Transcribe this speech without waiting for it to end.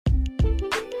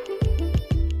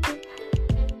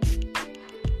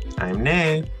I'm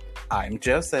Nay. I'm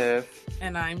Joseph.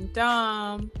 And I'm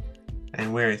Dom.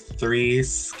 And we're three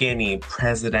skinny,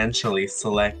 presidentially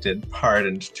selected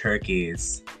pardoned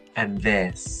turkeys. And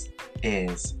this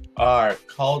is our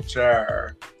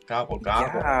culture. Gobble,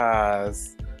 gobble.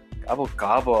 Yes. Gobble,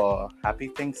 gobble. Happy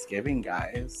Thanksgiving,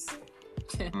 guys.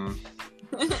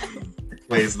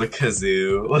 Plays the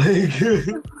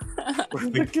kazoo.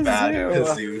 The bad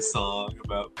kazoo song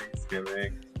about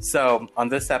Thanksgiving. So, on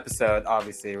this episode,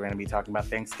 obviously, we're going to be talking about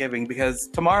Thanksgiving because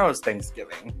tomorrow's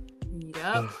Thanksgiving.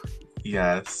 Yep.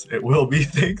 Yes, it will be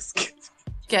Thanksgiving.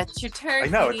 Get your turkey. I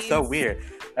know, it's so weird.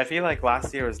 I feel like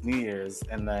last year was New Year's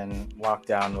and then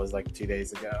lockdown was like 2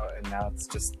 days ago and now it's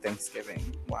just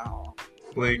Thanksgiving. Wow.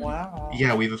 Wow.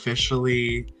 Yeah, we've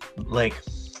officially,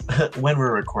 when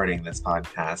we're recording this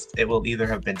podcast, it will either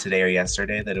have been today or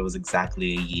yesterday that it was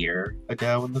exactly a year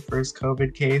ago when the first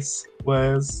COVID case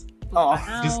was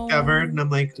discovered. And I'm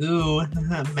like, ooh,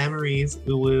 memories,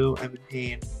 ooh, I'm in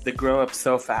pain. They grow up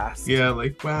so fast. Yeah,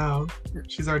 wow,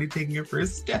 she's already taking her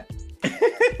first steps.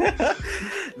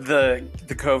 the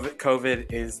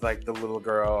COVID is like the little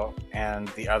girl, and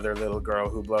the other little girl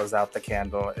who blows out the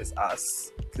candle is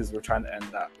us because we're trying to end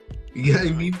that. Yeah,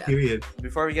 I mean, period.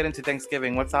 Before we get into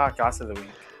Thanksgiving, what's the hot gossip of the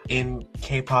week? In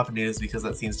K-pop news, because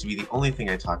that seems to be the only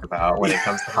thing I talk about when it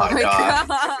comes to hot goss,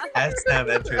 SM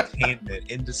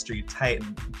Entertainment Industry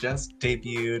Titan just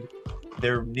debuted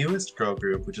their newest girl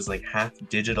group, which is like half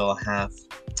digital, half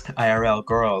IRL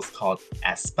girls, called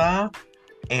aespa.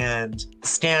 And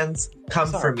stans come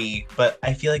for me, but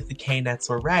I feel like the K-Nets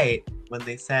were right when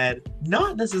they said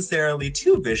not necessarily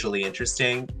too visually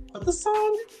interesting, but the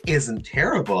song isn't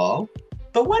terrible.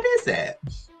 But what is it?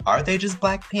 Are they just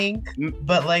Blackpink,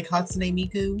 but like Hatsune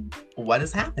Miku? What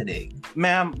is happening?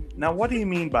 Ma'am, now what do you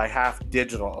mean by half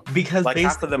digital? Because like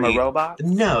half of them are robots?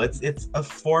 No, it's a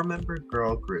 4-member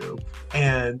girl group.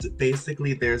 And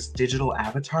basically there's digital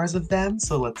avatars of them.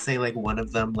 So let's say like one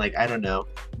of them, like, I don't know,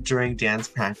 during dance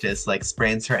practice, like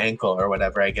sprains her ankle or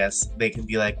whatever, I guess they can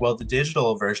be like, well, the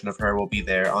digital version of her will be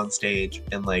there on stage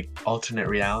in like alternate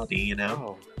reality, you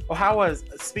know? Oh. Well, how was,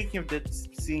 speaking of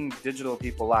seeing digital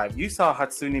people live, you saw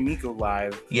Hatsune Miku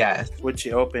live. Yes. Which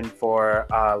she opened for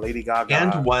Lady Gaga.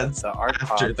 And once the art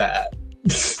after pop.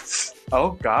 that.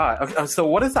 Oh, God. Okay, so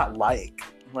what is that like?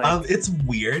 It's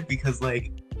weird because,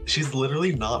 like, she's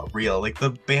literally not real. Like,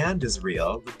 the band is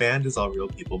real. The band is all real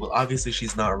people. But obviously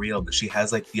she's not real. But she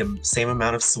has, like, the same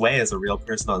amount of sway as a real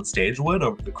person on stage would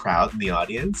over the crowd and the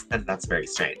audience. And that's very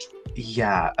strange.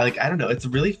 Yeah, like, I don't know. It's a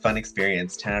really fun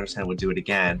experience. 10 out of 10 would do it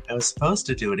again. I was supposed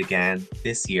to do it again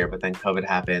this year, but then COVID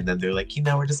happened. Then they're like,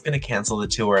 we're just going to cancel the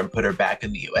tour and put her back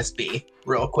in the USB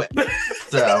real quick.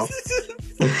 So.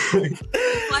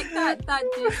 Like that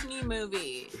Disney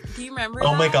movie. Do you remember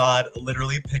Oh my God,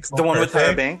 literally Pixel The one Perfect. with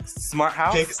Tyra Banks? Smart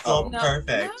House? Pixel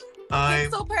Perfect.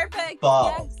 Pixel Perfect.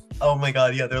 Ball. Yes. Oh my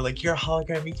God, yeah, they're like, you're a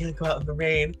hologram, you can't go out in the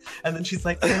rain. And then she's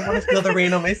like, I want to feel the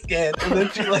rain on my skin. And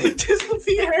then she like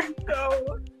disappears.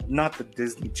 No. Not the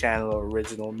Disney Channel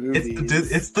original movies.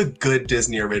 It's the good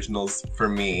Disney originals for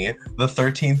me. The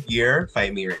 13th Year,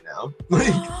 fight me right now.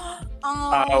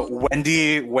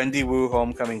 Wendy Wu,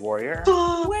 Homecoming Warrior.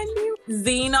 Wendy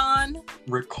Xenon.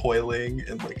 Recoiling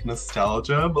in like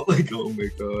nostalgia, but like, oh my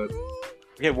God.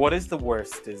 Okay, what is the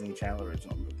worst Disney Channel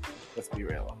original movie? Let's be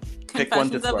real. Pick one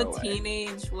to Confessions of throw a away.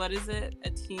 Teenage, what is it? A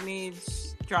teenage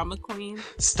drama queen?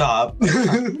 Stop.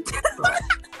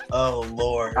 Oh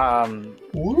Lord.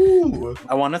 Woo.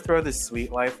 I want to throw the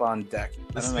Sweet Life on Deck.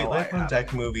 The Sweet Life on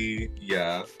Deck movie,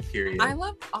 yeah, period. I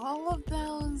love all of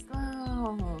those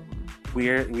though.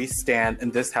 We stand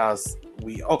in this house.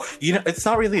 It's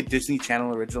not really a Disney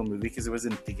Channel original movie because it was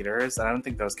in theaters. I don't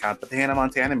think those count. But the Hannah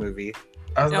Montana movie.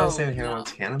 I was gonna say the Hannah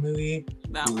Montana movie.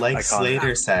 Like Iconic.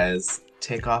 Slater says,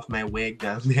 take off my wig,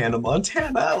 I'm Hannah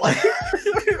Montana. Like,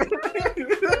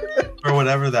 or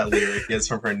whatever that lyric is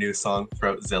from her new song,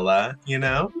 Throatzilla, you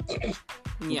know?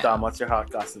 Yeah. Dom, what's your hot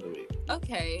gossip of the week?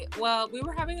 Okay, well, we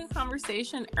were having a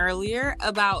conversation earlier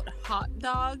about hot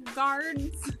dog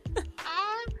guards.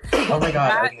 Oh my God,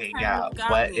 That okay, kind yeah. of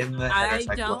got What me. in the I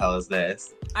heterosexual don't- hell is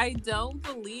this? I don't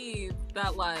believe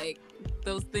that, like,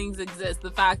 those things exist.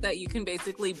 The fact that you can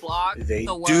basically block They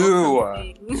the world do. from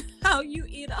seeing how you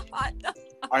eat a hot dog.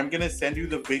 I'm gonna send you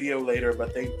the video later,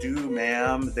 but they do,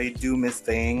 ma'am. They do miss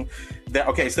thing.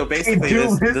 Okay, so basically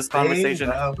this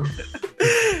conversation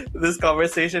this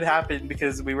conversation happened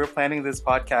because we were planning this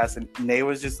podcast and Nay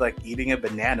was just like eating a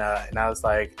banana and I was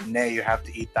like, Nay, you have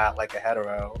to eat that like a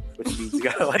hetero, which means you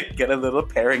gotta like get a little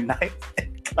paring knife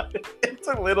and cut it.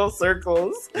 into little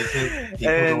circles. Because people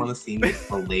don't want to see me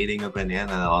filleting a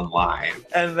banana online.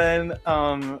 And then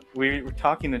we were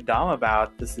talking to Dom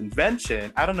about this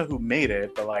invention. I don't know who made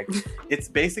it, but like it's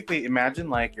basically, imagine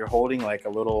like you're holding like a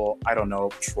little, I don't know,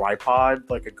 tripod,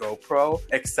 like a GoPro,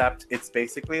 except it's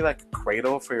basically like a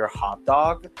cradle for your hot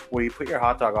dog, where you put your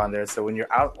hot dog on there. So when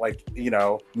you're out, like, you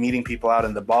know, meeting people out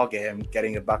in the ball game,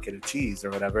 getting a bucket of cheese or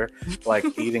whatever, like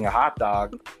eating a hot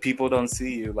dog, people don't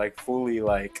see you like fully,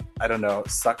 like, I don't know,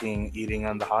 sucking, eating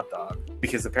on the hot dog,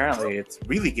 because apparently it's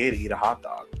really gay to eat a hot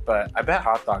dog. But I bet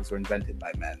hot dogs were invented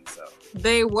by men, so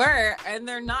they were, and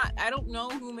they're not. I don't know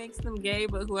who makes them gay,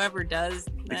 but whoever does,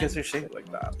 because they're shaped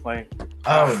like that. Like,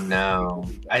 oh no!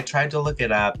 I tried to look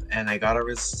it up, and I got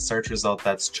a search result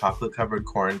that's chocolate-covered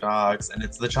corn dogs, and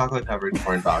it's the chocolate-covered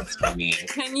corn dogs for me.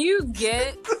 Can you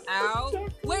get out?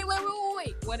 Wait!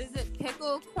 What is it?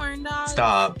 Pickle corn dogs?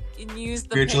 Stop. And use the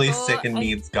Spiritually pickle sick and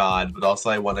needs God, but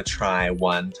also I want to try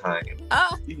one time.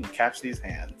 You can catch these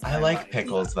hands. I like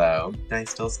pickles though. Can I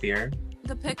still spear?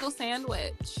 The pickle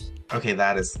sandwich. Okay,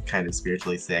 that is kind of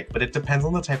spiritually sick, but it depends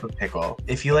on the type of pickle.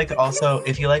 If you like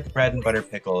bread and butter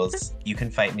pickles, you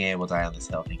can fight me. I will die on this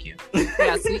hill. Thank you.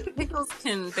 Yeah, sweet pickles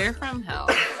they're from hell.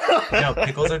 No,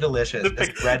 pickles are delicious.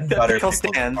 Bread and butter pickles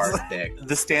stands are thick.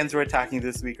 The stands we're attacking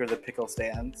this week are the pickle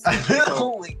stands.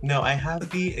 No, I have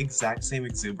the exact same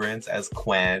exuberance as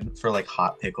Quen for like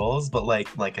hot pickles, but like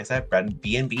I said,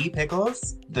 B&B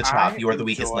pickles, the chop, you are the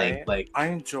weakest link. Like, I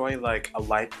enjoy like a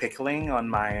light pickling on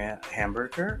my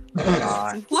hamburger.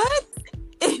 What?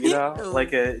 You know, like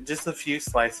just a few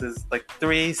slices, like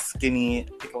 3 skinny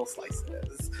pickle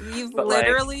slices. You've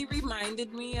literally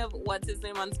reminded me of what's his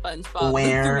name on SpongeBob.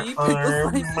 Where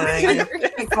are my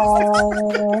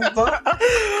pickles?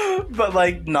 But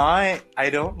like, I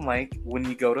don't like when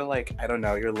you go to like, I don't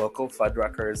know, your local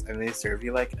Fuddruckers and they serve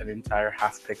you like an entire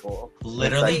half pickle.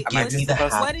 Literally, like, give me the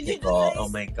half pickle. Oh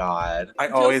my god! I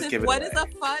always give it What away. is a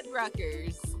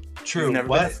Fuddruckers? True.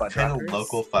 What kind of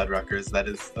local Fuddruckers? That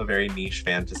is a very niche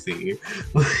fantasy.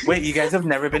 Wait, you guys have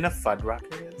never been to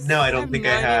Fuddruckers? No, I don't think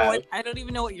I have. I don't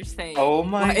even know what you're saying. Oh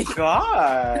my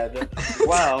god!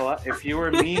 Well, if you were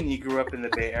me and you grew up in the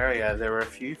Bay Area, there were a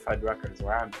few Fuddruckers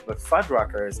around. But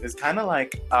Fuddruckers is kind of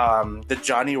like the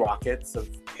Johnny Rockets of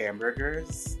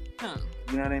hamburgers. Huh.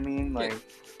 You know what I mean? Like,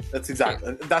 that's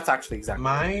actually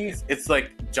exactly. It's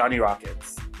like Johnny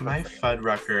Rockets. My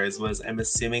Fuddruckers was, I'm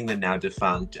assuming, the now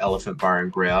defunct Elephant Bar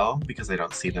and Grill, because I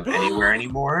don't see them anywhere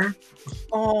anymore.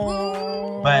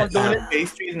 Oh, but the one in Bay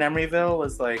Street in Emeryville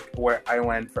was like where I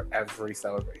went for every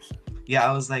celebration. Yeah,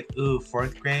 I was like, ooh,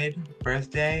 4th grade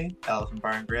birthday, Elephant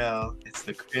Bar and Grill. It's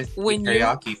the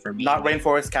karaoke for me. Not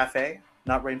Rainforest Cafe.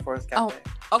 Not Rainforest Cafe.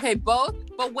 Oh, okay, both.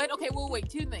 But wait, wait,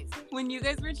 2 things. When you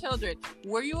guys were children,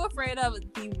 were you afraid of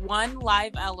the one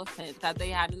live elephant that they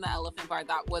had in the Elephant Bar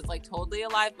that was like totally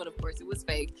alive, but of course it was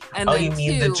fake? And then you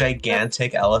mean the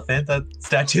gigantic elephant, that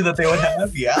statue that they would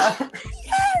have? Yeah.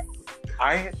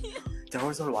 Yes. There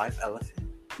was a live elephant?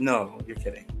 No, you're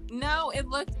kidding. No, it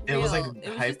looked real. It was like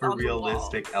a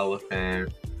hyper-realistic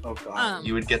elephant. Oh god.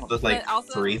 You would get the like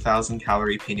 3,000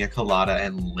 calorie pina colada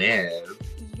and live.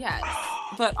 Yes,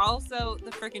 but also the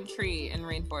freaking tree in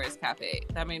Rainforest Cafe.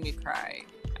 That made me cry.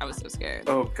 I was so scared.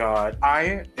 Oh god.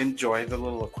 I enjoy the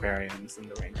little aquariums in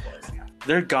the Rainforest Cafe.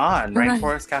 They're gone.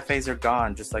 Rainforest cafes are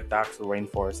gone, just like the actual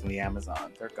rainforest in the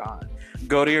Amazon. They're gone.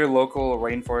 Go to your local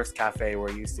Rainforest Cafe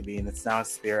where it used to be, and it's now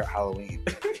Spirit Halloween.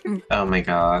 Oh my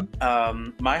god.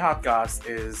 My hot goss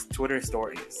is Twitter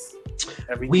stories.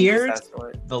 Everything Weird.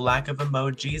 The lack of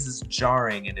emojis is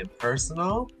jarring and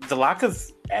impersonal. The lack of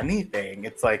anything.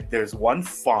 It's like there's one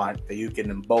font that you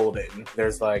can embolden.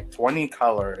 There's like 20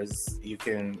 colors. You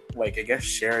can, like, I guess,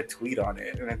 share a tweet on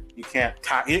it, and you can't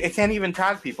tag. It can't even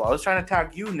tag people. I was trying to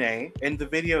tag you, Nay, in the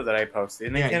video that I posted,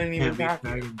 and it can't even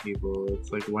tag people.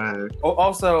 It's like wow. Oh,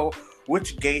 also,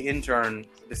 which gay intern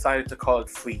decided to call it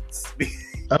fleets?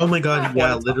 Oh my god!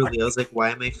 Yeah, literally. I was like, why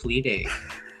am I fleeting?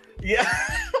 Yeah,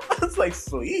 I was like,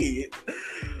 sweet.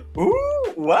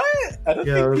 Ooh, what? I don't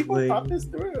think people thought this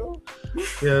through.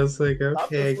 Yeah, I was like,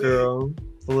 okay, girl.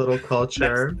 A little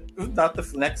culture.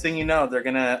 Next thing you know, they're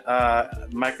gonna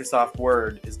Microsoft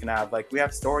Word is gonna have, like, we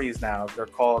have stories now. They're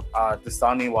called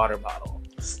Dasani water bottle.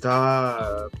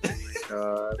 Stop. Oh my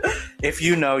god. If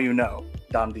you know, you know.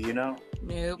 Dom, do you know?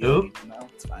 Nope. No,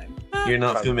 it's fine. You're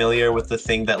not familiar with the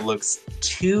thing that looks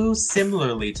too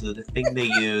similarly to the thing they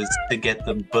use to get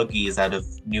the boogies out of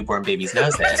newborn babies'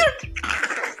 noses.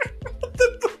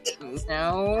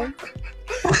 No.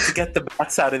 To get the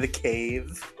bats out of the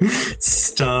cave.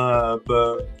 Stop.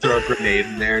 Throw a grenade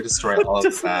in there, destroy all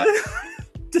of that.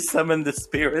 to summon the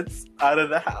spirits out of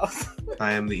the house.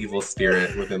 I am the evil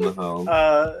spirit within the home.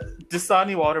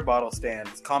 Dasani water bottle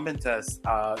stands. Comment us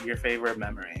your favorite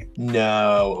memory.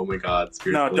 No, oh my God,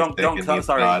 spirit. No, don't tell.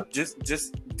 Sorry, God. Just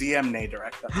DM Nay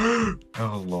direct them.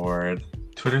 Oh Lord.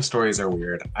 Twitter stories are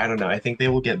weird. I don't know. I think they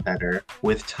will get better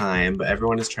with time, but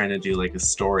everyone is trying to do like a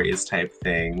stories type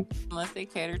thing. Unless they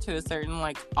cater to a certain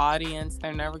like audience,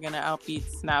 they're never gonna outbeat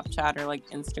Snapchat or like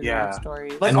Instagram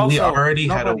stories. Like, and also, we already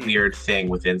had a weird thing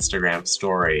with Instagram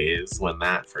stories when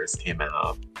that first came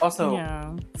out. Also,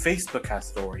 Facebook has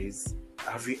stories.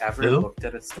 Have you ever looked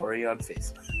at a story on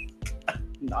Facebook?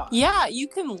 Not. Yeah, you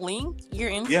can link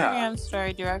your Instagram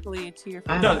story directly to your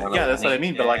phone. No, that's what I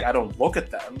mean. But like, I don't look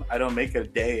at them. I don't make a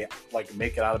day, like,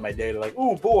 make it out of my day to like,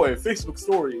 oh boy, Facebook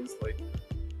stories. Like,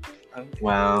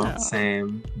 wow,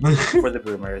 same. For the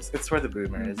boomers, it's for the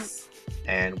boomers.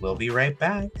 And we'll be right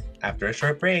back after a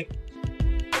short break.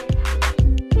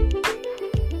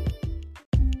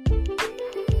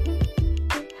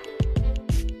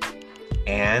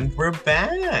 And we're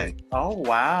back. Oh,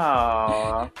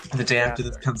 wow. The day after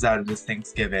this comes out, it is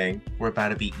Thanksgiving. We're about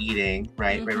to be eating,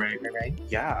 right?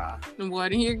 Yeah.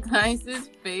 What are your guys'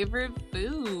 favorite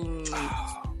foods?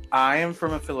 I am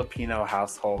from a Filipino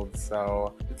household,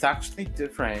 so it's actually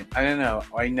different. I don't know.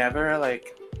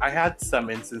 I had some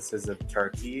instances of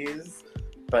turkeys,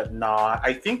 but not.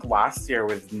 I think last year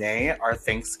with Nay, our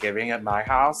Thanksgiving at my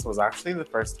house was actually the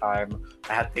first time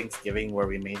I had Thanksgiving where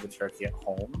we made the turkey at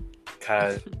home.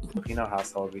 Because Filipino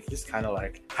household, we just kind of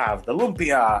like have the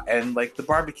lumpia and like the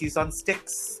barbecues on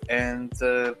sticks and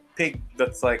the pig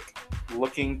that's like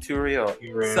looking too real.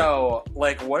 So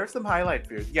like, what are some highlight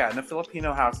foods? Yeah, in a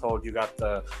Filipino household, you got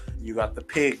the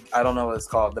pig. I don't know what it's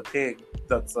called. The pig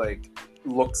that's like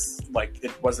looks like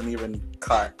it wasn't even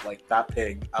cut. Like that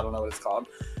pig. I don't know what it's called.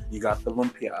 You got the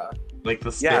lumpia. Like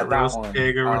the spit roast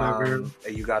pig or whatever.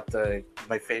 You got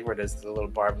my favorite is the little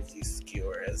barbecue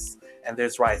skewers. And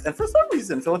there's rice. And for some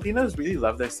reason, Filipinos really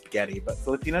love their spaghetti. But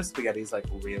Filipino spaghetti is like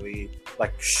really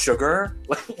like sugar.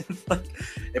 Like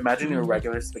imagine your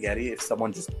regular spaghetti if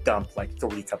someone just dumped like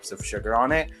 3 cups of sugar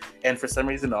on it. And for some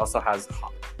reason, it also has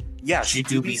she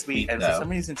do be sweet. And for some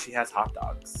reason, she has hot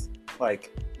dogs. Like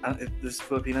this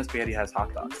Filipino spaghetti has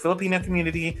hot dogs. Filipino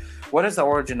community, what is the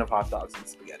origin of hot dogs and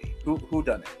spaghetti? Who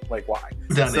done it? Like why?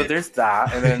 There's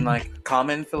that, and then like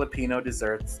common Filipino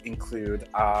desserts include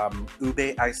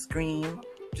ube ice cream,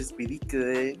 which is really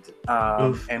good,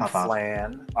 and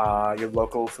flan. Your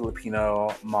local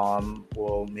Filipino mom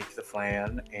will make the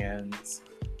flan, and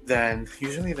then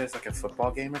usually there's like a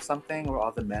football game or something where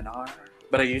all the men are.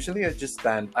 But I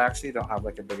actually don't have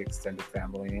like a big extended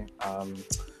family.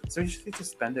 So I usually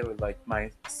just spend it with like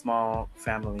my small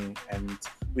family and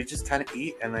we just kind of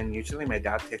eat. And then usually my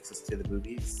dad takes us to the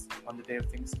movies on the day of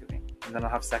Thanksgiving. And then I'll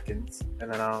have seconds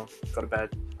and then I'll go to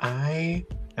bed. I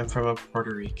am from a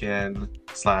Puerto Rican /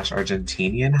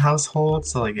 Argentinian household.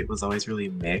 So like it was always really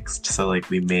mixed. So like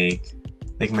we make,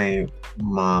 like my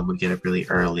mom would get up really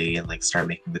early and like start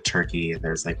making the turkey. And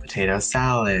there's like potato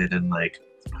salad and like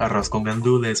arroz con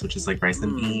gandules, which is like rice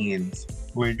and beans.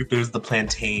 There's the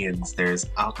plantains. There's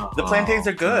alcohol. The plantains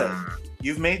are good.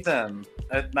 You've made them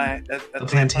at the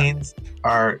plantains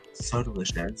are so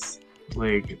delicious.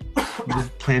 Like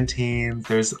plantains.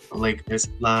 There's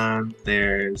flan.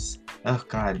 There's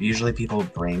usually people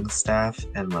bring stuff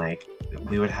and like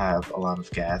we would have a lot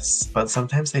of guests, but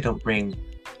sometimes they don't bring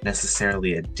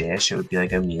necessarily a dish. It would be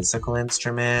like a musical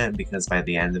instrument because by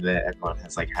the end of it everyone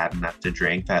has like had enough to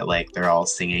drink that like they're all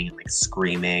singing and like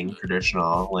screaming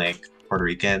traditional like Puerto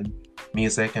Rican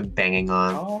music and banging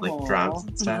on like drums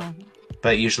and stuff.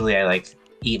 But usually I like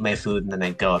eat my food and then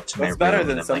I go up to my room. It's better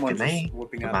than and someone like, just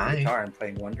whipping out the guitar and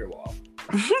playing Wonderwall.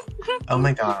 Oh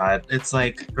my god, it's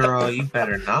like, girl, you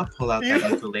better not pull out that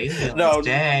ukulele on this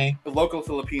day. The local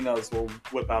Filipinos will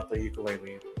whip out the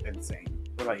ukulele and sing.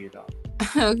 What about you, Dom?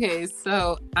 Okay,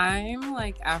 so I'm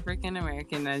like African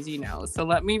American, as you know. So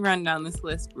let me run down this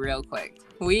list real quick.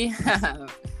 We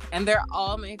have, and they're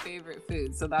all my favorite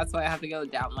foods. So that's why I have to go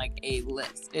down like a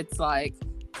list. It's like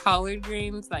collard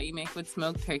greens that you make with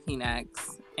smoked turkey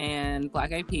necks and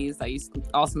black eyed peas that you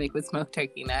also make with smoked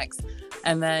turkey necks.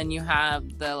 And then you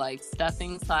have the like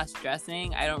stuffing /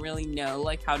 dressing. I don't really know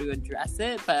like how to address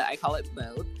it, but I call it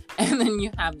both. And then you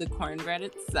have the cornbread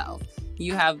itself.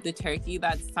 You have the turkey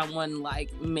that someone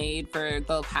like made for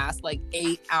the past like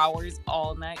 8 hours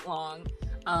all night long.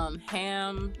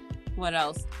 Ham, what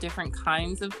else? Different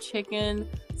kinds of chicken.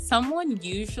 Someone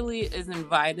usually is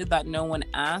invited that no one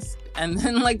asked and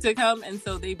then like to come. And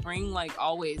so they bring like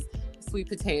always sweet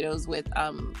potatoes with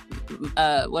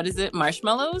what is it,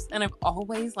 marshmallows, and I've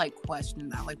always like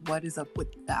questioned that, like what is up with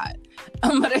that,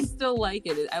 but I still like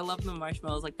it. I love the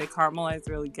marshmallows, like they caramelize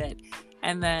really good.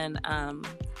 And then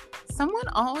someone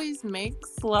always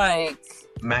makes like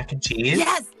mac and cheese.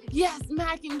 Yes,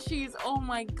 mac and cheese. Oh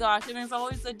my gosh. And there's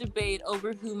always a debate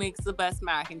over who makes the best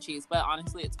mac and cheese, but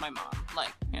honestly it's my mom,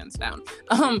 like hands down.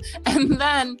 And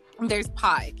then there's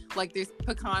pie. Like there's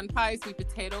pecan pie, sweet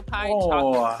potato pie,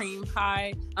 chocolate cream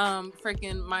pie.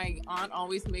 Freaking my aunt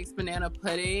always makes banana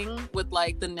pudding with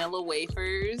like vanilla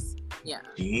wafers. Yeah.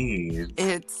 Jeez.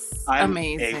 It's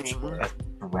amazing. That's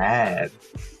red.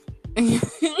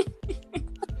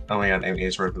 Oh my god, I'm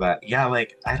aged word for that. Yeah,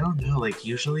 like, I don't know, like,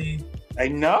 usually... I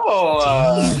know!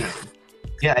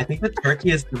 Yeah, I think the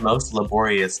turkey is the most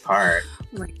laborious part.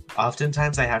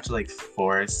 Oftentimes I have to, like,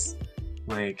 force,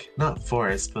 like, not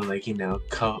force, but, like, you know,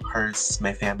 coerce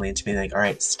my family into being like,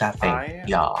 alright, stuffing,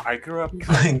 y'all. I grew up...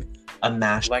 like, a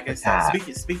mashed like potato. I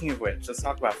said, speaking of which, let's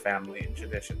talk about family and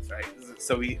traditions, right?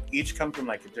 So we each come from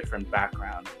like a different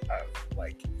background of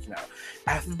like, you know,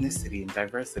 ethnicity and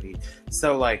diversity.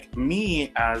 So like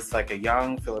me as like a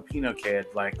young Filipino kid,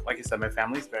 like I said, my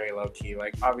family's very low key.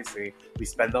 Like obviously we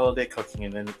spend all day cooking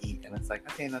and then eat, and it's like,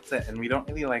 okay, that's it. And we don't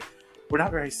really like, we're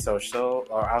not very social,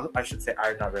 or I should say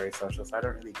I'm not very social, so I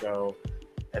don't really go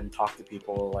and talk to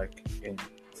people like in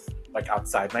like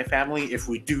outside my family if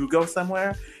we do go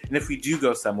somewhere. And if we do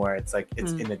go somewhere, it's like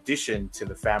it's in addition to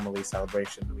the family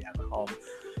celebration that we have at home.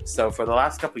 So for the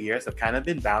last couple of years, I've kind of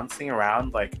been bouncing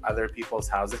around like other people's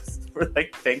houses for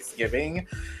like Thanksgiving.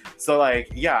 So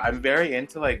like, yeah, I'm very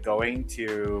into like going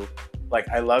to, like,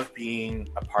 I love being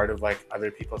a part of like other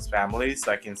people's families,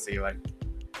 so I can see like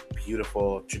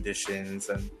beautiful traditions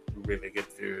and really good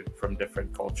food from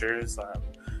different cultures.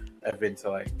 I've been to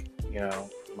like, you know,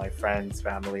 my friend's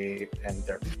family, and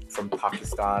they're from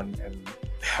Pakistan, and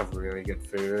they have really good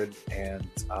food. And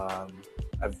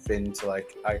I've been to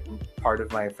like, part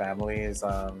of my family is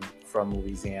from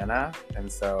Louisiana,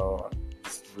 and so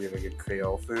it's really good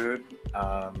Creole food.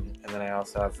 And then I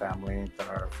also have family that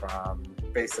are from,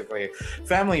 basically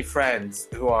family friends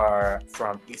who are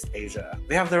from East Asia.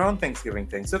 They have their own Thanksgiving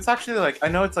thing. So it's actually like, I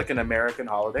know it's like an American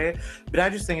holiday, but I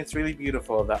just think it's really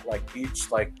beautiful that like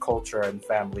each like culture and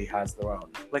family has their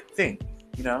own like thing,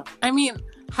 you know? I mean,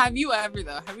 have you ever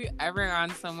gone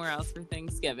somewhere else for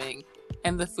Thanksgiving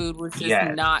and the food was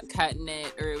just not cutting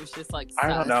it, or it was just like sus? I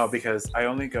don't know, because I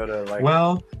only go to like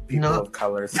people of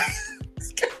colors.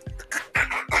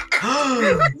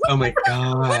 Oh my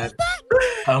god.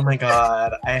 Oh my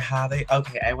god.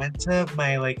 I went to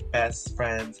my like best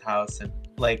friend's house and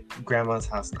like grandma's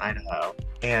house in Idaho,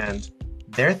 and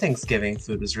their Thanksgiving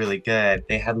food was really good.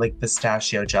 They had like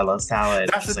pistachio jello salad.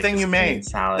 That's the thing you made.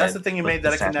 That's the thing you made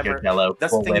that I can never.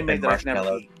 That's the thing you made that I can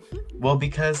never eat. Well,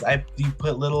 because you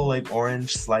put little like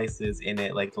orange slices in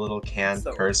it, like the little canned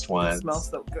cursed ones. It smells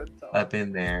so good though. Up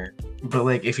in there. But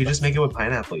like if you just make it with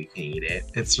pineapple, you can eat it.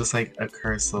 It's just like a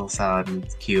cursed little salad and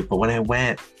it's cute. But when I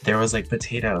went, there was like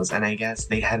potatoes, and I guess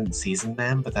they hadn't seasoned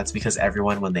them, but that's because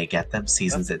everyone, when they get them,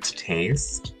 seasons it to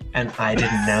taste. And I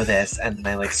didn't know this, and then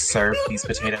I like served these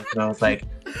potatoes, and I was like,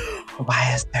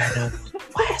 why is there no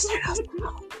salt?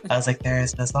 I was like, there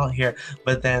is no salt here.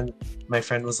 But then my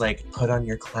friend was like, put on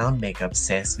your clown makeup,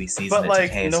 sis. We season it to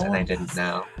taste, and I didn't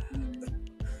know.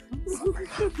 Sorry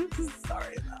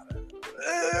about it.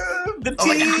 The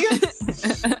tea.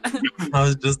 I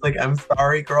was just like, I'm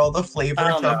sorry, girl. The flavor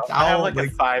jumped out. I have like a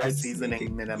 5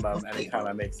 seasoning minimum anytime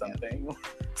I make something.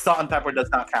 Salt and pepper does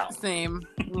not count. Same.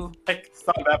 Like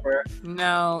salt and pepper.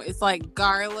 No, it's like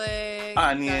garlic,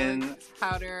 onion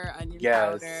powder, onion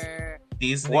powder.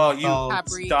 Seasoning. Well,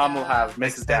 paprika. Dom will have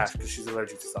Mrs. Dash because she's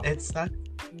allergic to salt. It's not.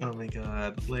 Oh my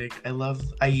god! Like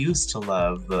I used to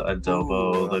love the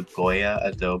adobo, the Goya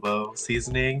adobo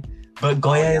seasoning, but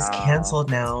Goya is canceled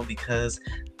now because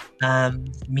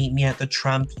Meet Me at the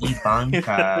Trump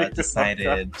Ivanka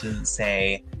decided to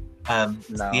say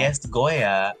yes,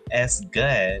 Goya is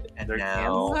good, and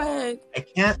now I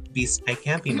can't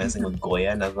be messing with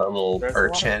Goya and a little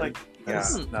urchin.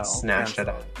 Snatched it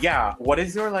up. Yeah, what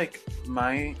is your go-to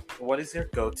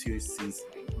seasoning?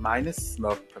 Mine is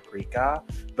smoked paprika,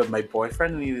 but my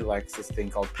boyfriend really likes this thing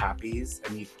called Pappy's,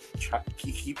 and he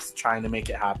keeps trying to make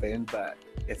it happen, but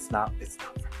it's not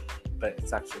for me. But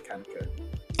it's actually kind of good.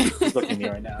 He's looking at me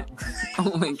right now.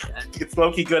 Oh my god, it's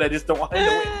low-key good. I just don't want him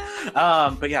to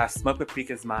win. But yeah, smoked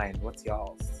paprika is mine. What's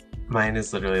y'all's? Mine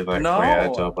is literally like Goya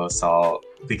adobo salt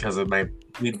because of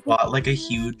we bought like a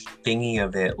huge thingy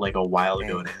of it like a while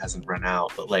ago and it hasn't run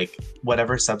out. But like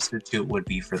whatever substitute would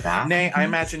be for that. Nay, I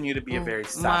imagine you to be a very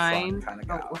saffron kind of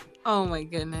guy. Oh my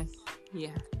goodness, yeah.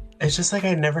 It's just like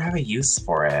I never have a use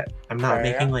for it. I'm not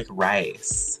making like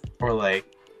rice or like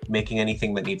making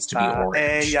anything that needs to be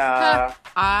orange.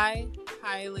 I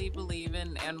highly believe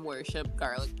in and worship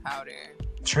garlic powder.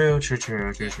 True.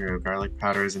 Garlic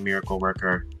powder is a miracle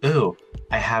worker. Ooh,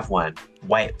 I have one.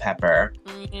 White pepper.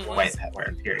 White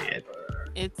pepper, period.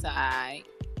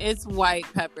 It's white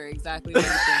pepper, exactly what you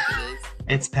think it is.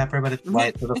 It's pepper, but it's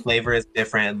white, so the flavor is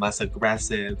different and less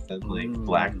aggressive than like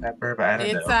black pepper. But I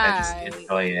don't know. I just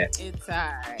enjoy it.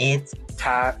 It's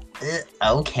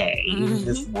okay.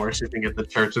 Just worshipping at the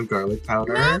Church of Garlic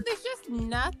Powder. No, there's just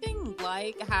nothing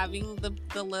like having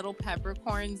the little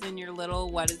peppercorns in your little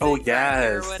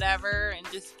yes, or whatever, and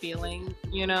just feeling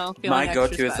my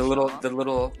go-to is the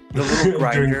little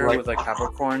grinder with like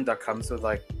peppercorn that comes with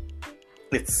like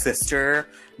its sister,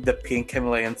 the pink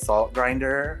Himalayan salt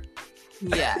grinder.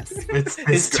 Yes. It's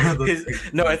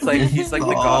like he's like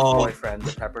the goth boyfriend,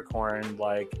 the peppercorn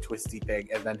like twisty pig,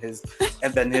 and then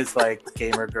his like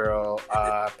gamer girl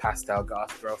pastel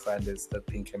goth girlfriend is the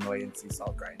pink Himalayan sea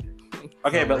salt grinder.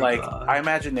 Okay, but like God. I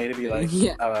imagine Nate to be like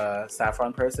a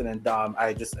saffron person, and Dom,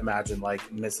 I just imagine like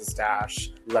Mrs.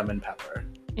 Dash lemon pepper.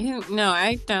 No,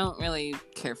 I don't really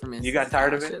care for Mrs. You got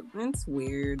tired of it? It's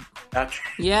weird. Okay.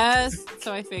 Yes,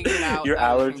 so I figured out your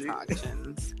allergy.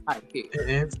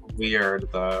 It's weird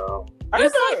though.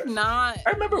 I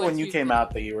remember when you came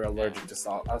out that you were allergic to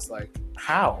salt. I was like,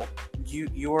 how?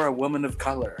 You are a woman of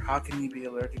color. How can you be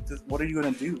allergic to? What are you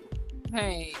gonna do?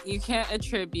 Hey, you can't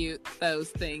attribute those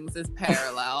things as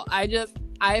parallel.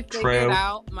 I figured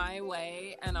out my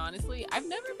way, and honestly, I've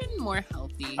never been more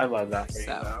healthy. I love that for you,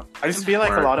 though. I just feel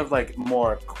like a lot of like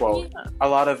more quote, a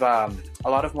lot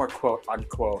of more quote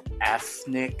unquote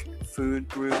ethnic food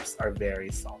groups are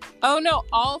very salty. Oh no,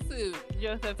 all food,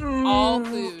 Joseph, all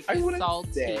food is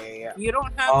salty. You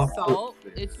don't have salt.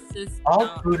 It's just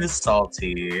all food is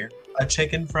salty. A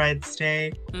chicken fried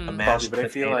steak, a mashed potato. But I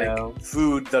feel like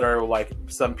food that are like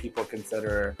some people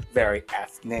consider very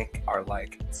ethnic are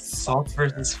like salt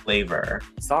versus flavor.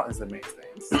 Salt is amazing.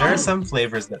 There are some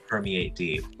flavors that permeate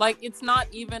deep. Like, it's not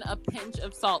even a pinch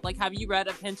of salt. Like, have you read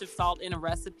a pinch of salt in a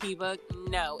recipe book?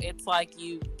 No, it's like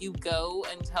you go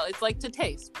until it's like to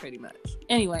taste, pretty much.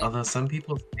 Anyway. Although some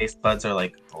people's taste buds are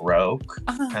like broke,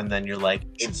 and then you're like,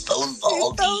 it's so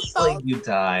salty, like you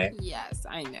die. Yes,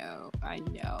 I know.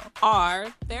 Are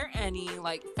there any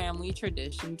like family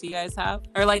traditions you guys have?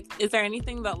 Or like, is there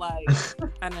anything that like,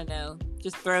 I don't know,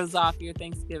 just throws off your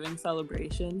Thanksgiving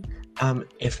celebration?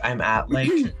 If I'm at like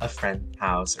a friend's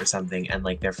house or something and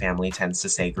like their family tends to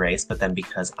say grace, but then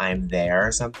because I'm there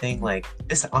or something, like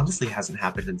this honestly hasn't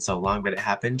happened in so long, but it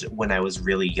happened when I was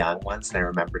really young once and I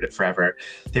remembered it forever.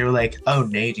 They were like, oh,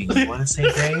 Nay, do you want to say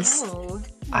grace? Oh.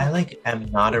 I like am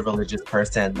not a religious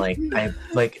person.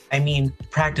 I mean,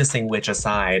 practicing which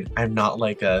aside, I'm not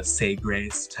like a say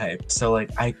grace type. So like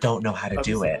I don't know how to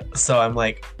do it. So I'm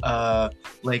like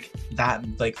that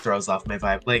like throws off my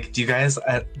vibe. Like, do you guys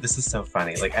this is so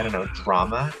funny. Like, I don't know,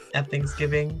 drama at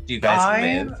Thanksgiving? Do you guys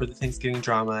live for the Thanksgiving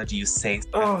drama? Do you say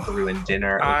stuff to ruin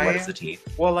dinner, or what is the tea?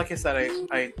 Well, like I said,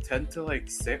 I tend to like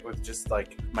sit with just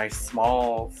like my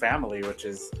small family, which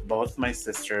is both my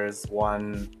sisters,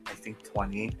 one I think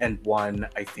 20 and one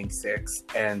I think 6,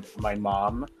 and my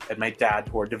mom and my dad,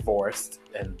 who are divorced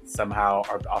and somehow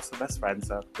are also best friends.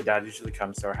 So the dad usually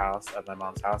comes to our house at my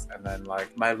mom's house, and then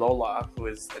like my Lola, who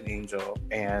is an angel,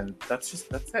 and that's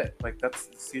it. Like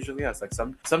that's usually us. Like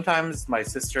sometimes my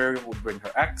sister would bring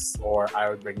her ex, or I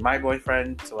would bring my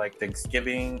boyfriend to like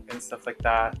Thanksgiving and stuff like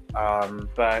that.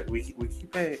 But we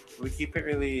keep it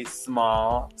really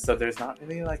small, so there's not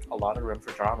really like a lot of room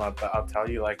for drama. But I'll tell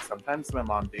you, like sometimes my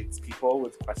mom dates people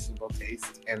with questionable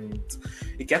taste, and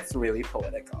it gets really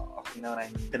political. You know what I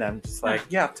mean? And I'm just like,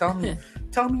 yeah, tell me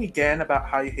again about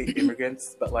how you hate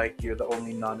immigrants, but like you're the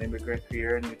only non-immigrant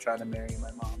here and you're trying to marry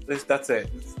my mom. That's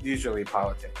it. It's usually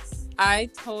politics.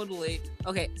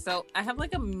 So I have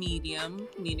like a medium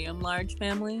large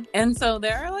family, and so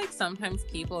there are like sometimes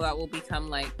people that will become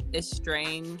like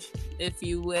estranged, if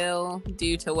you will,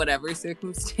 due to whatever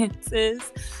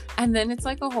circumstances, and then it's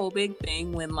like a whole big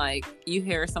thing when like you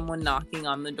hear someone knocking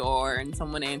on the door and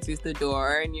someone answers the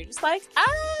door and you're just like,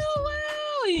 oh wow.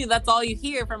 That's all you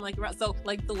hear from like around. So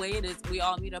like the way it is, we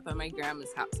all meet up at my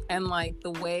grandma's house, and like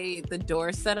the way the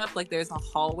door's set up, like there's a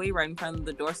hallway right in front of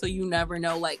the door, so you never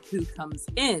know like who comes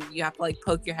in. You have to like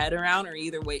poke your head around or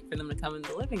either wait for them to come in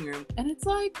the living room, and it's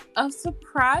like a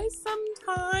surprise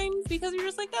sometimes because you're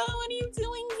just like, oh, what are you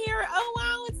doing here? Oh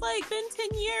wow, it's like been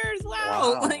 10 years.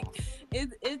 Wow. Like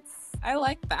it's I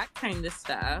like that kind of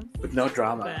stuff with no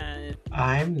drama. But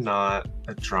I'm not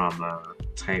a drama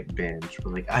type binge.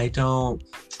 But like I don't.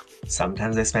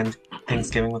 Sometimes I spend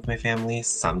Thanksgiving with my family.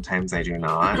 Sometimes I do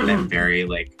not. And I'm very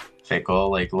like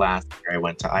fickle. Like last year I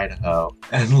went to Idaho,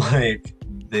 and like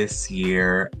this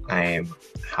year I'm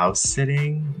house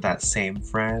sitting that same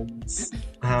friend's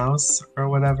house or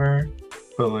whatever.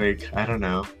 But like I don't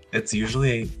know. It's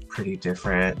usually pretty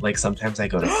different. Like sometimes I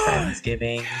go to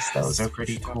Friendsgivings. Those are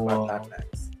pretty cool.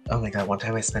 Oh my god, one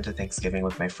time I spent a Thanksgiving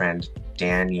with my friend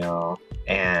Daniel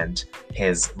and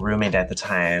his roommate at the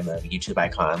time, a YouTube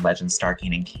icon, Legend Starkey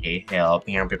and Cahill.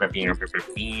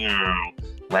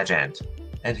 Legend.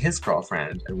 And his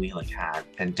girlfriend, and we like had,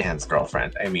 and Dan's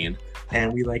girlfriend, I mean.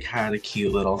 And we like had a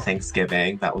cute little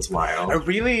Thanksgiving. That was wild. I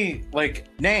really like,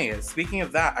 speaking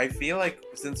of that, I feel like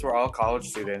since we're all college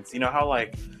students, you know how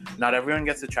like not everyone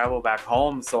gets to travel back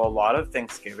home, so a lot of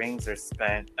Thanksgivings are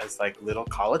spent as like little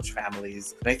college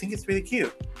families. And I think it's really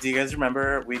cute. Do you guys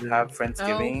remember we'd have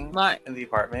Friendsgiving in the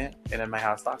apartment and in my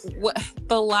house last year? What,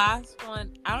 the last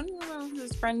one, I don't even know if it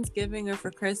was Friendsgiving or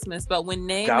for Christmas, but when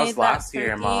Nay that made was last year,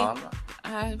 turkey, Mom.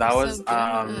 That was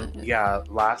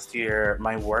last year.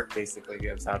 My work basically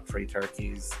gives out free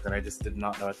turkeys, and I just did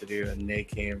not know what to do. And Nay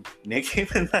came in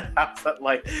the house at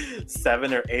like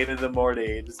 7 or 8 in the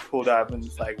morning. Just pulled up and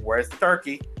was like, "Where's the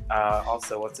turkey?"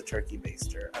 Also, what's a turkey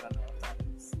baster? I don't know what that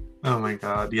is. Oh my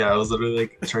god, yeah, I was literally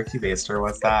like, turkey baster,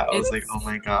 what's that? I was like, oh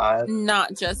my god.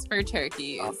 Not just for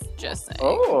turkeys, just saying.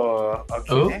 Oh,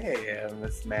 okay,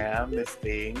 Miss Ma'am, Miss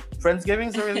Thing.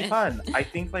 Friendsgivings are really fun. I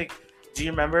think like. Do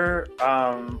you remember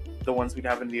the ones we'd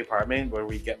have in the apartment where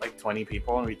we'd get like 20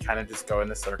 people and we'd kind of just go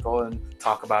in a circle and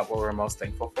talk about what we're most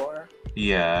thankful for?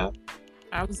 Yeah.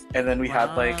 And then we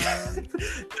had like,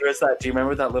 there was that, do you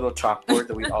remember that little chalkboard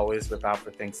that we'd always whip out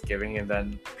for Thanksgiving and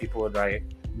then people would write?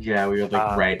 Yeah, we would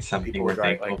like write something we're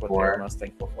thankful like, for. What they're most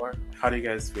thankful for. How do you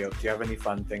guys feel? Do you have any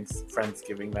fun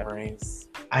Friendsgiving memories?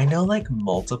 I know like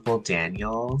multiple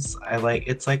Daniels.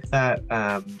 It's like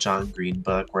that John Green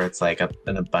book where it's like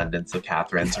an abundance of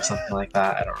Catherines or something like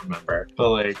that. I don't remember.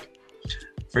 But like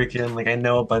freaking like I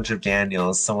know a bunch of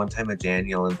Daniels. So one time a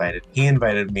Daniel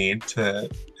invited me to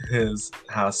his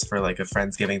house for like a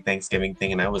Friendsgiving, Thanksgiving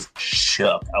thing, and I was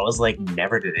shook. I was like,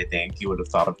 never did I think he would have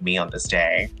thought of me on this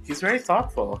day. He's very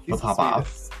thoughtful. He's pop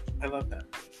off. I love that.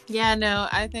 Yeah, no,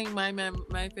 I think my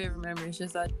favorite memory is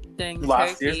just that dang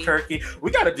last year's turkey.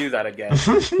 We got to do that again.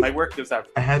 My work gives out.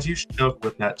 I had you shook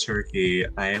with that turkey.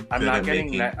 I'm not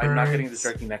getting the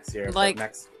turkey next year. Like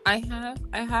next. I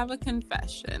have a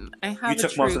confession. You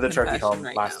took most of the turkey home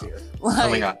last year. Like, oh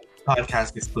my god.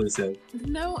 Podcast exclusive.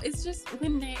 No, it's just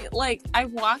when I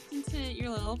walked into your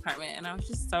little apartment and I was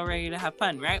just so ready to have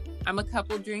fun, right? I'm a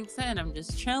couple drinks in, I'm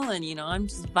just chilling, I'm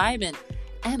just vibing.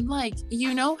 And like,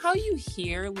 you know how you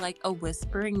hear like a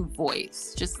whispering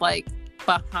voice just like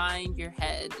behind your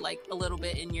head, like a little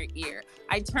bit in your ear.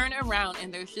 I turn around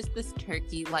and there's just this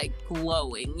turkey like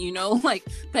glowing, like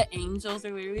the angels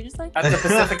are literally just like at the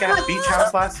Pacific Beach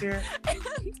House last year.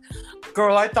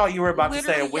 Girl, I thought you were about to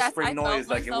say a whispering noise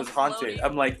like it was haunted. Floating.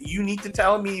 I'm like, you need to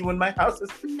tell me when my house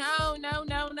is. No.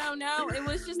 It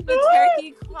was just the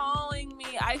turkey calling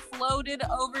me. I floated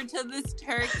over to this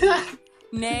turkey.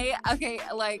 Nay, okay,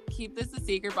 like, keep this a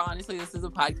secret, but honestly, this is a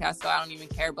podcast, so I don't even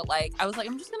care. But, like, I was like,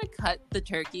 I'm just gonna cut the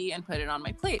turkey and put it on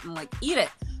my plate and, like, eat it.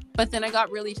 But then I got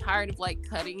really tired of, like,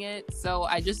 cutting it, so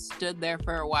I just stood there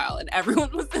for a while, and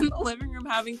everyone was in the living room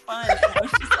having fun, and I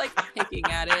was just, like, picking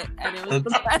at it, and it was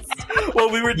the best.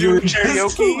 Well, we were doing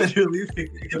karaoke. Literally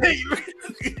picking at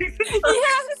it.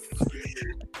 Yes!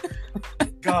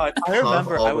 God, I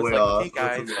remember I was like, hey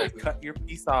guys, like, cut your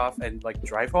piece off and like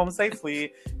drive home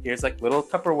safely. Here's like little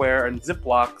Tupperware and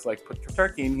Ziplocs, like put your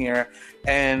turkey in here.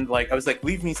 And like I was like,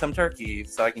 leave me some turkey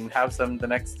so I can have some the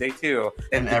next day too.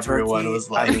 And everyone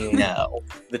was like, no.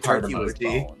 The turkey was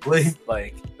boned.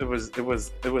 Like it was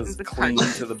clean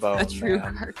to the bone.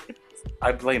 Man.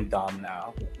 I blame Dom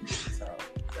now. So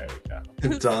there we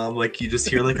go. Dom, like you just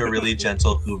hear like a really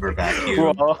gentle Hoover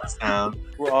vacuum sound.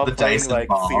 We're all the playing like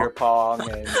beer pong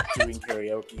and doing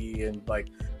karaoke and like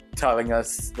telling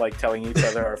each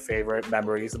other our favorite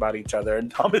memories about each other,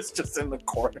 and Dom is just in the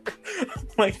corner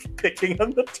like picking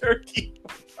on the turkey.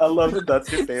 I love that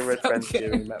that's your favorite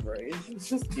Friendsgiving memory. It's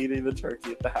just eating the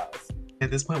turkey at the house. At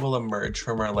this point, we'll emerge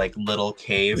from our like little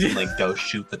cave and like go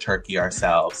shoot the turkey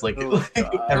ourselves. Like,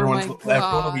 everyone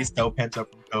will be so pent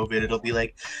up from COVID. It'll be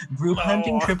like group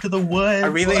hunting trip to the woods. I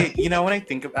really, when I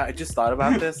think about, I just thought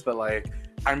about this, but like,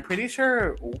 I'm pretty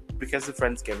sure because of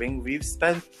Friendsgiving, we've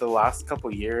spent the last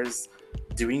couple years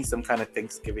doing some kind of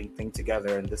Thanksgiving thing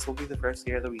together, and this will be the first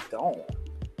year that we don't.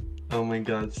 Oh my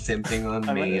god, simping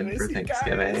on me for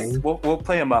Thanksgiving. We'll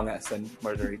play Among Us and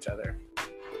murder each other.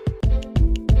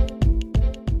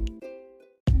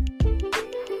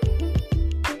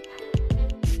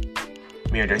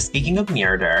 Murder. Speaking of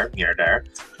murder,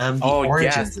 the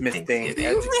origins of Miss Thing, Thanksgiving.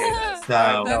 educate us. So- I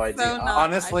have no That's idea. so not-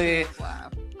 Honestly, I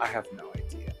I have no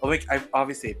idea. Like, I've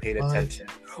obviously paid What? attention.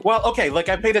 Well, okay, like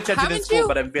I paid attention in Haven't school, you-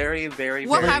 but I'm very, very,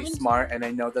 Well, very haven't- smart, and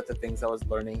I know that the things I was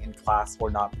learning in class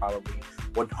were not probably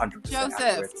 100% Joseph.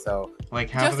 accurate. So, Like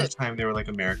half of the Joseph. time they were like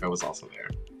America was also there.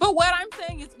 But what I'm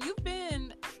saying is, you've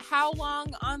been how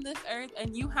long on this earth,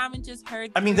 and you haven't just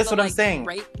heard. I mean, through that's the, what I'm like, saying.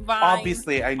 Grapevine.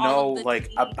 obviously, I know all of the like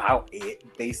tea. about it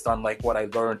based on like what I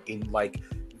learned in like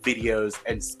videos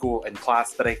and school and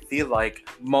class, but I feel like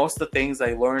most of the things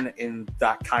I learn in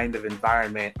that kind of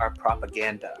environment are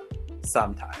propaganda.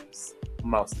 Sometimes,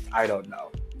 most, I don't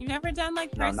know. You've never done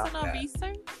like No, not personal that.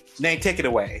 research. Nate, take it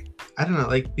away. I don't know,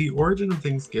 like the origin of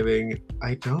Thanksgiving,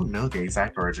 I don't know the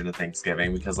exact origin of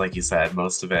Thanksgiving because, like you said,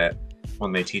 most of it,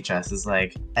 when they teach us, is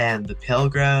like, and the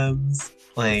pilgrims,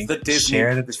 like, The Disney,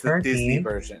 shared a it's the Disney turkey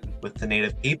version. with the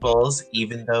native peoples,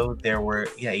 even though there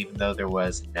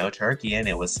was no turkey and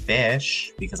it was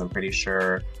fish, because I'm pretty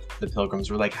sure the pilgrims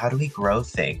were like, how do we grow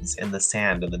things in the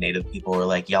sand? And the native people were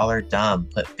like, y'all are dumb,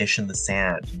 put fish in the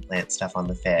sand and plant stuff on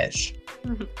the fish.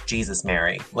 Jesus,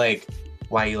 Mary, like,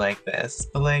 why you like this?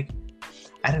 But like,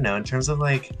 I don't know, in terms of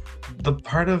like the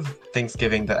part of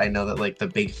Thanksgiving that I know that like the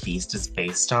big feast is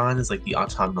based on is like the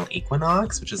autumnal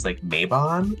equinox, which is like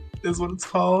Mabon is what it's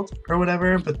called or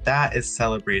whatever, but that is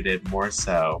celebrated more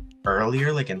so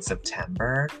earlier, like in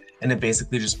September, and it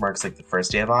basically just marks like the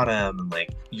first day of autumn, and like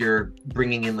you're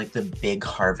bringing in like the big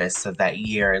harvests of that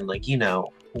year, and like, you know,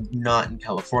 not in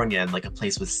California and like a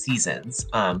place with seasons,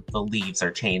 the leaves are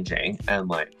changing and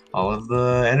like all of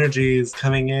the energy is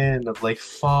coming in of like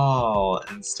fall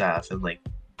and stuff, and like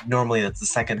normally that's the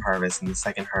second harvest, and the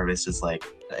second harvest is like,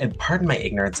 and pardon my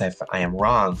ignorance if I am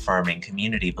wrong, farming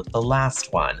community, but the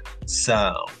last one.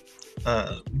 So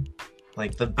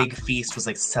like the big feast was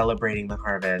like celebrating the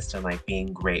harvest and like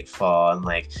being grateful and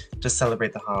like to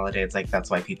celebrate the holidays. Like that's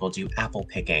why people do apple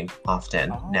picking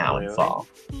often now in really? fall.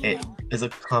 It is a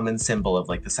common symbol of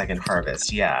like the second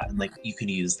harvest, yeah. And like you could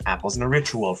use apples in a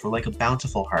ritual for like a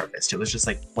bountiful harvest. It was just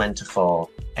like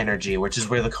plentiful energy, which is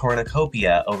where the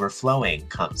cornucopia overflowing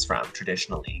comes from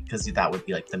traditionally, because that would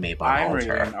be like the Mabon I'm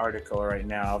reading an altar. article right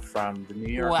now from the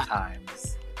New York Wow.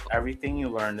 Times. Everything you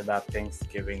learned about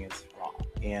Thanksgiving is wrong.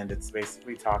 And it's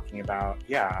basically talking about,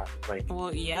 like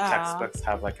Well, yeah. textbooks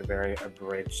have like a very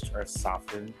abridged or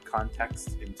softened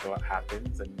context into what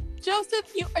happens. And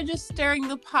Joseph, you are just stirring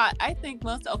the pot. I think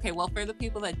for the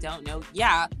people that don't know,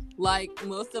 like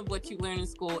most of what you learn in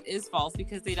school is false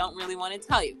because they don't really want to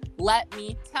tell you. Let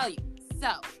me tell you. So,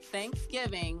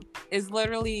 Thanksgiving is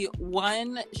literally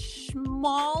one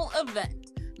small event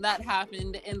that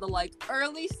happened in the like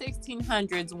early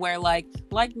 1600s where like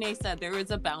Nate said, there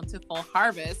was a bountiful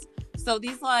harvest. So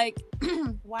these like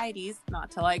whiteys,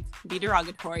 not to like be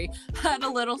derogatory, had a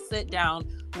little sit down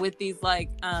with these like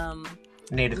Native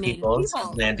Native peoples,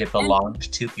 people. land it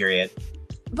belonged to, period.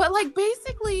 but like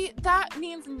basically that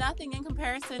means nothing in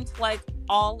comparison to like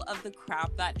all of the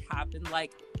crap that happened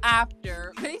like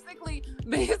after.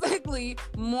 Basically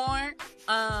more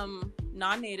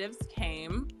non-natives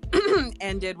came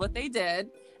and did what they did,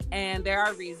 and there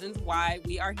are reasons why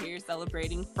we are here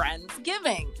celebrating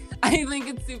Friendsgiving. I think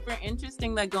it's super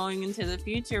interesting that going into the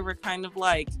future we're kind of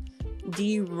like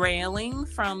derailing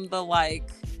from the like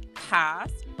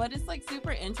past, but it's like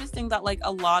super interesting that like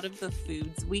a lot of the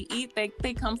foods we eat,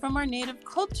 they come from our native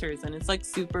cultures, and it's like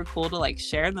super cool to like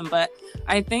share them. But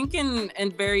I think in a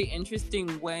very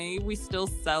interesting way we still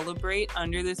celebrate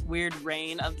under this weird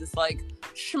reign of this like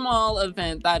small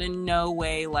event that in no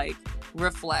way like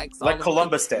reflects like all of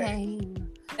Columbus the Day. pain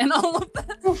and all of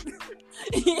that.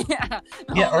 Yeah,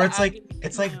 all or the it's like agony,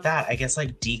 it's you like know. that, I guess,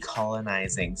 like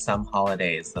decolonizing some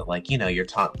holidays that like, you know, you're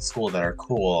taught in school that are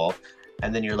cool,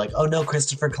 and then you're like, oh no,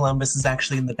 Christopher Columbus is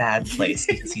actually in the bad place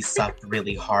because he sucked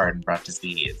really hard and brought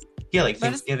disease. Yeah, like But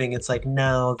it's- Thanksgiving, it's like,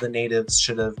 no, the natives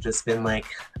should have just been like,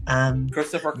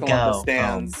 Christopher Columbus Go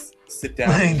stands. Sit down.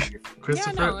 like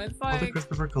Christopher, Yeah, no, it's all the like,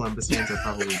 Christopher Columbus fans are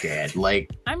probably dead. Like,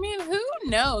 I mean, who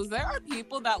knows? There are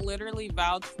people that literally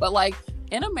vouch, but like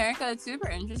in America, it's super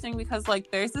interesting because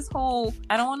like there's this whole,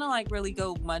 I don't want to like really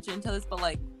go much into this, but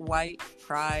like white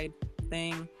pride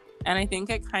thing. And I think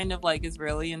it kind of like is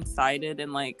really incited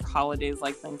in like holidays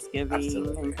like Thanksgiving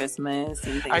Absolutely. and Christmas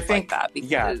and things I think, like that.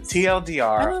 Because yeah, I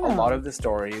TLDR, don't a know. lot of the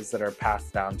stories that are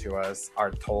passed down to us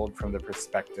are told from the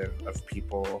perspective of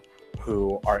people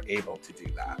who are able to do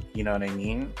that. You know what I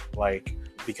mean? Like,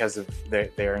 because of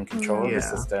they're in control of the Yeah.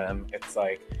 system. It's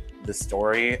like the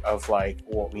story of like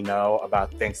what we know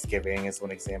about Thanksgiving is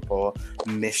one example.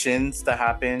 Missions that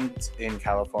happened in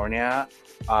California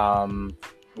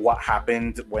what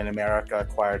happened when America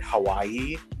acquired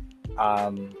Hawaii.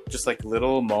 Just like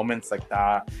little moments like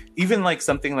that. Even like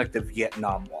something like the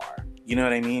Vietnam War. You know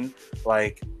what I mean?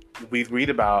 Like we read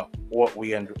about what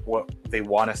they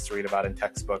want us to read about in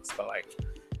textbooks, but like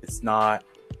it's not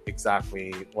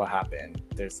exactly what happened.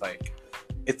 There's like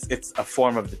it's a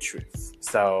form of the truth.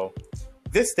 So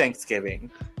this Thanksgiving,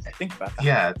 think about that.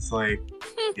 Yeah, it's like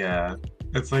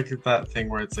it's like that thing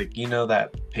where it's like, you know,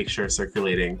 that picture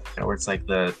circulating where it's like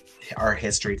our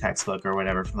history textbook or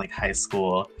whatever from like high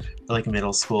school or like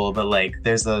middle school, but like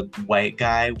there's a white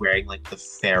guy wearing like the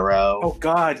pharaoh. Oh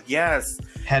God, yes,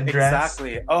 headdress.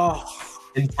 Exactly. Oh,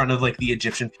 in front of like the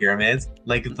Egyptian pyramids,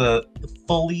 like the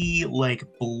fully like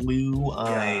blue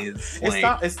eyes.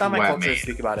 It's not my culture to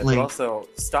speak about it, like, but also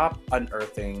stop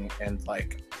unearthing and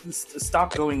like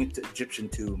stop going into Egyptian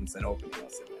tombs and opening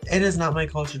us. It is not my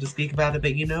culture to speak about it,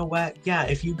 but you know what? Yeah,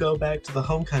 if you go back to the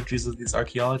home countries of these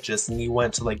archaeologists and you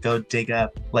went to like go dig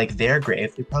up like their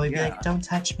grave, they'd probably be like, "Don't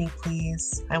touch me,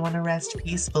 please. I want to rest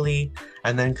peacefully."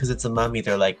 And then because it's a mummy,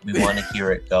 they're like, "We want to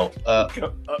hear it go up."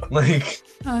 Like,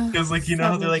 because like, you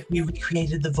know, they're like, "We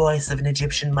recreated the voice of an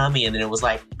Egyptian mummy," and then it was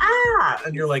like, "Ah!"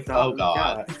 And you're like, "Oh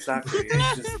God." Yeah, exactly.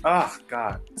 It's just, oh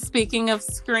God. Speaking of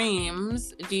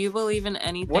screams, do you believe in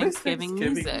any Thanksgiving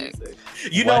music?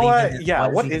 You know what? Yeah,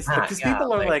 what is because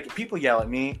people are like people yell at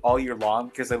me all year long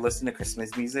because I listen to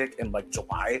Christmas music in like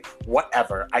July,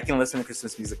 whatever. I can listen to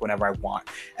Christmas music whenever I want.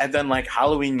 And then like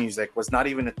Halloween music was not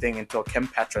even a thing until Kim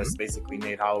Petras basically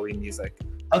made Halloween music.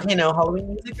 Okay, no, Halloween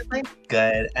music is like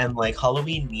good, and like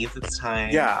Halloween needs its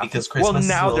time. Yeah, because Christmas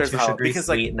now is there's sugary because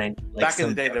sweet, like back in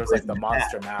the day there was like the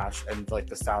Monster Mash and like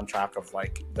the soundtrack of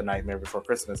like The Nightmare Before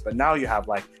Christmas, but now you have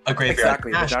like a Graveyard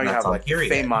But now you have like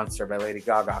Fame Monster by Lady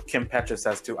Gaga. Kim Petras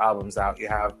has 2 albums out. You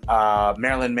have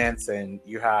Marilyn Manson.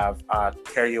 You have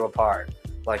Tear You Apart.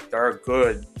 Like there are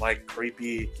good, like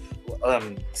creepy,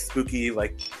 spooky,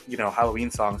 like, you know, Halloween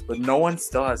songs, but no one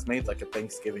still has made like a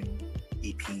Thanksgiving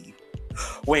EP.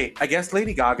 Wait, I guess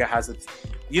Lady Gaga has a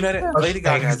Lady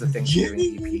Gaga has a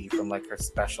Thanksgiving EP from like her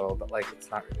special, but like it's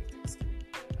not really Thanksgiving.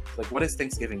 Like, what is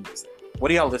Thanksgiving music? What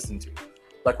do y'all listen to?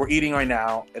 Like, we're eating right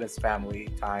now and it's family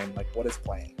time. Like, what is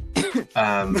playing?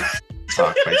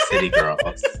 Talk by City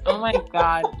Girls. Oh my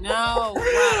God, no!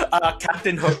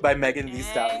 Captain Hook by Megan Thee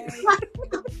Stallion.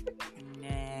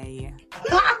 Nay.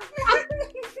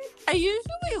 I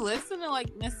usually listen to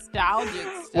like nostalgic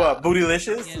stuff. What,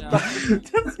 Bootylicious? You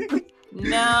know?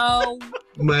 No.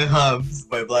 My Hubs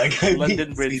by Black Eyed Peas.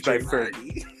 London Bridge by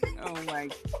Fergie. Oh my.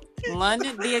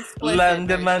 London, the explicit.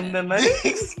 London.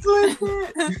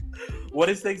 Explicit. What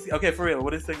is Thanksgiving? Okay, for real.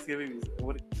 What is Thanksgiving music?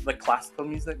 Like classical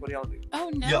music? What do y'all do? Oh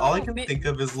no. Yeah, all I can think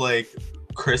of is like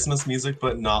Christmas music,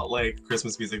 but not like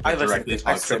Christmas music that directly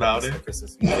talks about it.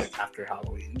 Christmas music after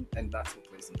Halloween, and that's what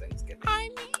plays in Thanksgiving. I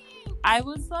mean,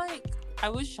 I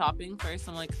was shopping for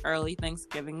some like early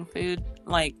Thanksgiving food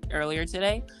like earlier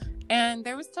today, and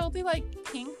there was totally like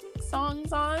Pink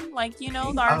songs on, like, you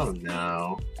know, the artist. Oh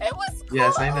no. It was cool.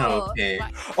 Yes, I know. Pink.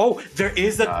 Oh, there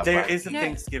is a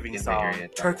Thanksgiving song.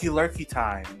 Turkey Lurkey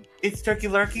Time. It's Turkey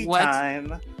Lurkey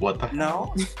time. What the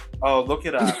hell? No? Oh, look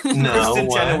it up. No, Kristen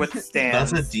Jenner with the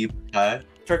stands. That's a deep cut.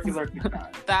 Turkey Lurkey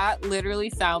time. That literally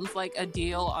sounds like a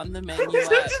deal on the menu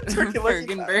at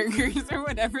Bergen Burgers or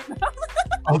whatever.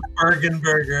 Oh, Bergen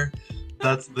Burger.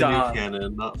 That's the new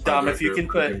canon. Not Dom, if you can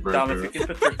put Turkey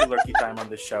Lurkey time on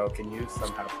the show, can you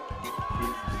somehow?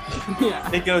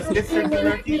 Yeah. It goes, it's Turkey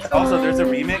Lurkey. Also, there's a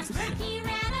remix.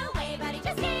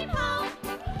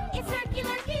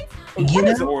 What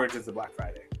is the origins of Black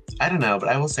Friday? I don't know, but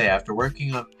I will say after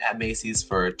working at Macy's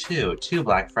for two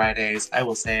Black Fridays, I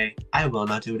will say I will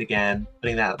not do it again.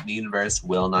 Putting that in the universe,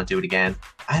 will not do it again.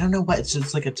 I don't know what, it's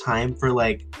just like a time for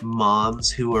like moms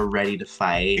who are ready to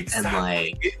fight. Exactly. And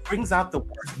like it brings out the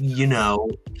worst. You know,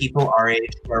 people our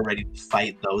age who are ready to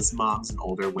fight those moms and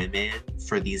older women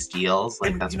for these deals.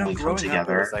 Like, and, that's when we come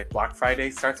together. It was like Black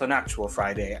Friday starts on actual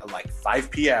Friday at like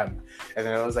 5 p.m. And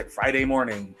then it was like Friday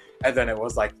morning. And then it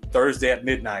was like Thursday at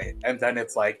midnight. And then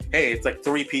it's like, hey, it's like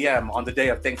 3 p.m. on the day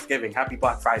of Thanksgiving. Happy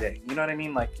Black Friday. You know what I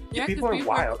mean? Like, yeah, people are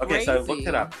wild. Okay, so I looked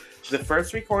it up. The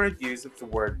first recorded use of the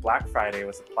word Black Friday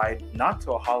was applied not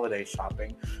to a holiday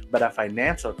shopping, but a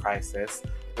financial crisis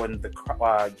when the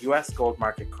U.S. gold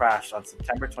market crashed on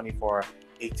September 24,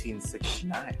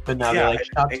 1869. But now they're like,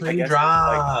 shop till you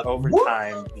drop. Like, over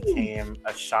time became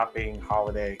a shopping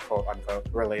holiday, quote unquote,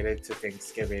 related to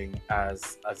Thanksgiving.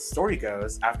 As a story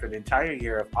goes, after an entire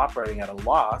year of operating at a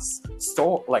loss,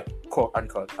 quote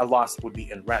unquote, a loss would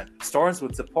be in rent. Stores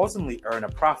would supposedly earn a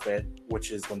profit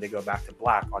which is when they go back to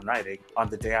black on writing on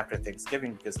the day after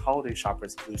Thanksgiving, because holiday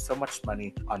shoppers lose so much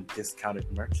money on discounted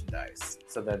merchandise.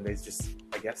 So then they just,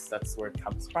 I guess that's where it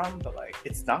comes from, but like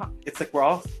it's not. It's like we're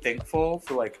all thankful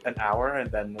for like an hour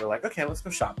and then we're like, okay, let's go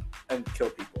shop and kill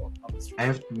people on the street. I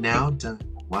have now done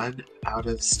one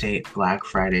out-of-state Black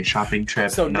Friday shopping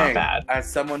trip. So not Nate, bad. as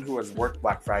someone who has worked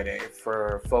Black Friday,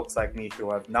 for folks like me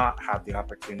who have not had the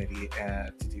opportunity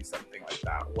to do something like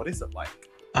that, what is it like?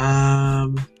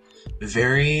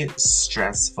 Very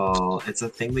stressful. It's a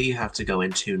thing that you have to go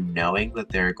into knowing that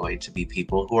there are going to be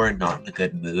people who are not in a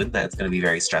good mood, that it's going to be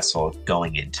very stressful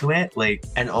going into it. Like,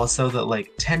 and also that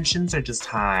like tensions are just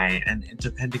high, and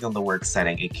depending on the work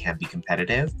setting, it can be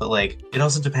competitive, but like it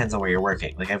also depends on where you're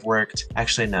working. Like I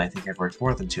think I've worked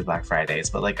more than 2 Black Fridays,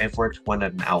 but like I've worked one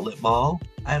at an outlet mall.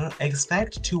 I don't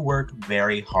expect to work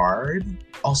very hard.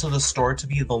 Also, the store to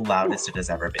be the loudest it has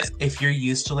ever been. If you're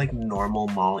used to like normal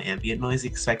mall ambient noise,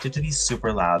 expect it to be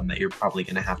super loud and that you're probably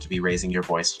going to have to be raising your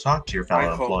voice to talk to your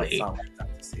fellow employee. It's not like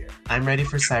that this year. I'm ready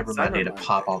for Cyber Monday to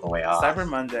pop all the way off. Cyber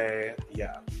Monday,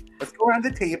 yeah. Let's go around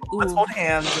the table. Ooh. Let's hold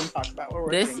hands and talk about what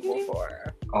we're thankful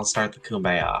for. I'll start the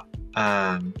kumbaya.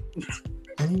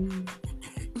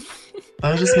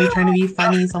 That was just me trying to be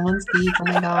funny. Someone speak. Oh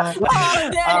my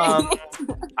god.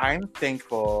 I'm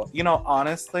thankful. You know,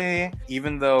 honestly,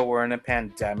 even though we're in a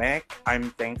pandemic,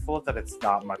 I'm thankful that it's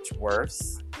not much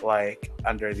worse. Like,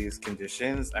 under these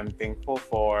conditions, I'm thankful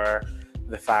for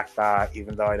the fact that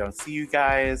even though I don't see you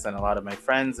guys and a lot of my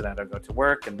friends and I don't go to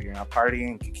work and we're not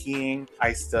partying and kikiing,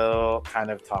 I still kind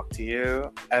of talk to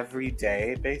you every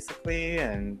day, basically,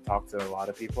 and talk to a lot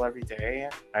of people every day.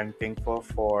 I'm thankful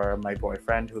for my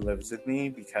boyfriend who lives with me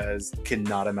because I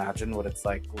cannot imagine what it's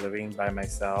like living by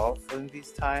myself in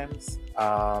these times.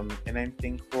 And I'm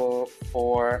thankful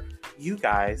for you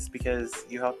guys because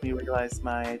you helped me realize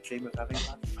my dream of having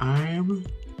fun. I'm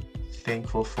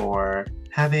thankful for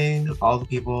having all the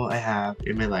people I have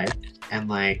in my life and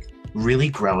like really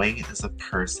growing as a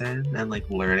person and like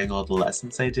learning all the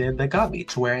lessons I did that got me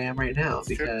to where I am right now.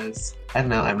 Because I don't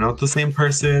know, I'm not the same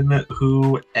person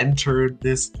who entered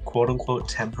this quote unquote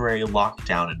temporary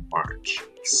lockdown in March.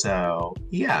 So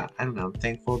yeah, I don't know, I'm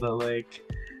thankful that like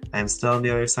I'm still on the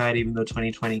other side, even though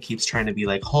 2020 keeps trying to be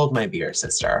like, hold my beer,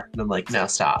 sister. And I'm like, no,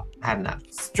 stop. I had enough.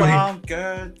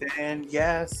 Stronger than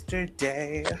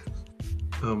yesterday.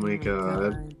 Oh my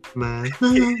god. My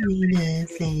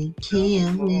loneliness ain't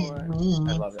killing me.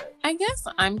 I love it. I guess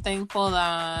I'm thankful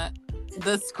that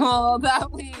the school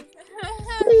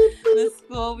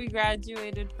we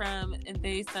graduated from,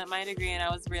 they sent my degree, and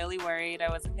I was really worried I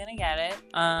wasn't gonna get it.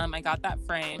 I got that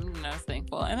framed and I was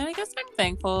thankful. And then I guess I'm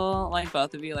thankful, like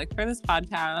both of you, like for this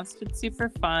podcast. It's super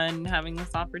fun having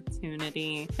this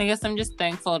opportunity. I guess I'm just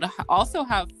thankful to also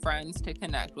have friends to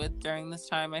connect with during this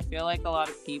time. I feel like a lot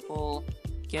of people,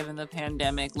 given the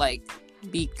pandemic, like,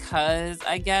 because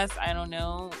I guess, I don't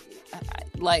know,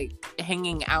 like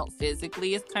hanging out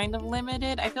physically is kind of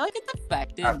limited. I feel like it's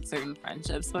affected certain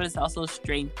friendships, but it's also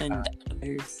strengthened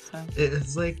others. So.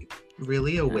 It's like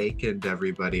really awakened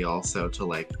everybody also to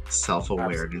like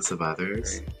self-awareness of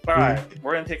others. All right,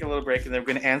 we're gonna take a little break and then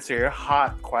we're gonna answer your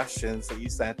hot questions that you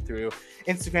sent through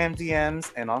Instagram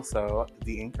DMs and also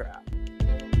the Anchor app.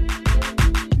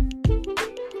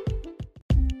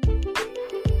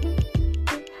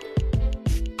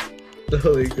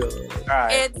 Oh my god.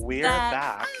 Alright, we're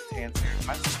back to answer your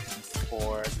questions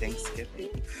for Thanksgiving.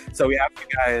 So we have you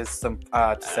guys some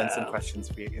to send some questions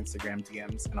via Instagram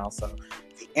DMs and also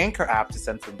the Anchor app to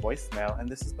send some voicemail, and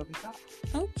this is what we got.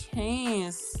 Okay,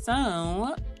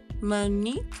 so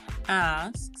Monique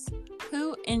asks,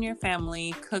 who in your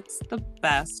family cooks the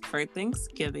best for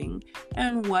Thanksgiving,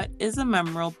 and what is a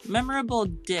memorable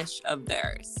dish of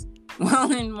theirs?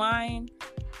 Well, in mine,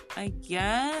 I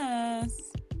guess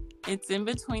it's in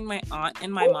between my aunt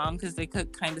and my mom because they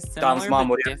cook kind of similar. Dom's mom,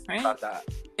 but what do you different. think about that?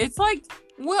 It's like,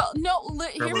 well, no,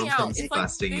 hear me out. It's like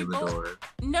busting in the door.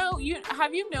 No,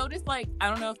 have you noticed, like, I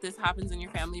don't know if this happens in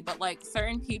your family, but like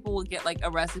certain people will get like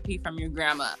a recipe from your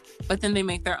grandma, but then they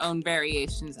make their own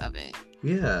variations of it.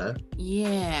 Yeah.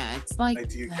 Yeah, it's like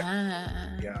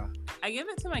that. Yeah. I give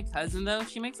it to my cousin though.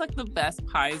 She makes like the best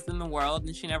pies in the world,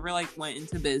 and she never like went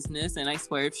into business. And I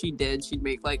swear, if she did, she'd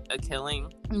make like a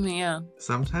killing. Yeah.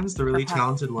 Sometimes the really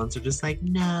talented ones are just like,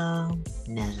 no.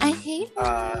 I hate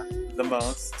the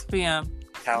most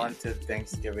talented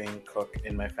Thanksgiving cook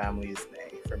in my family is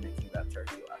Nay for making that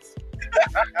turkey last week.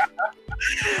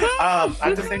 I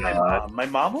have to say my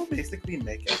mom will basically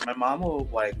make it. My mom will,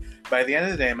 like, by the end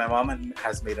of the day, my mom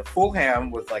has made a full ham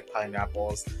with like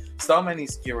pineapples, so many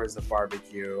skewers of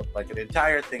barbecue, like an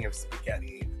entire thing of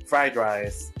spaghetti, fried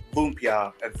rice,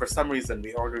 lumpia, and for some reason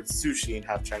we ordered sushi and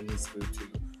have Chinese food too.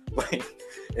 Like,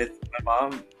 my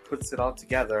mom puts it all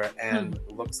together and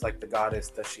looks like the goddess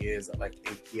that she is at like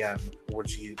 8 p.m. when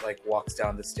she like walks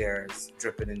down the stairs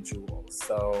dripping in jewels.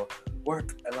 So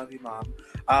work. I love you, Mom.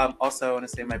 Also, I want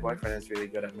to say my boyfriend is really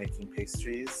good at making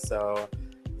pastries. So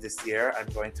this year I'm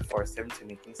going to force him to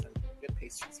make me some good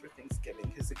pastries for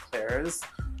Thanksgiving. His eclairs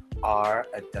are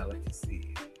a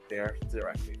delicacy. They're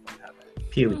directly from heaven.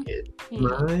 Period.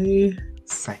 My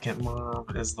second mom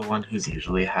is the one who's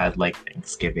usually had like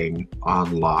Thanksgiving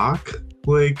on lock.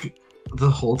 Like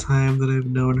the whole time that I've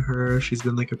known her, she's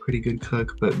been like a pretty good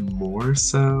cook, but more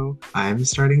so, I'm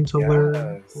starting to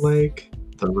learn like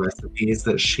the recipes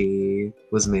that she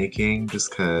was making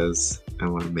just because I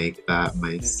want to make that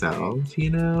myself,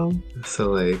 you know?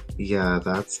 So like, yeah,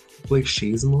 that's like,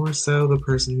 she's more so the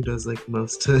person who does like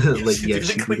most like,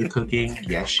 yes, you do the cooking,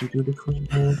 yes, you do the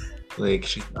cleaning. Like,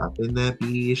 she's up in that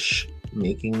beach,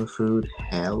 making the food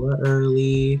hella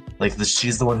early. Like,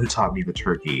 she's the one who taught me the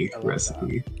turkey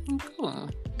recipe. Cool.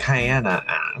 Kayana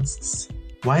asks,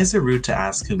 why is it rude to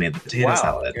ask who made the potato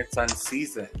salad? It's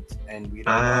unseasoned, and we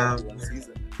don't know who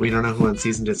unseasoned it. We don't know who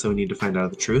unseasoned it, so we need to find out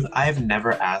the truth. I've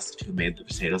never asked who made the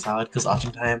potato salad, because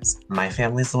oftentimes my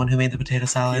family's the one who made the potato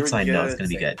salad, so I know it's going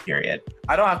to be good, period.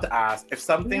 I don't have to ask. If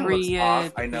something looks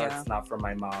off, I know it's not from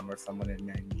my mom or someone in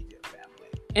my immediate family.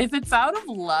 If it's out of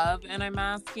love and I'm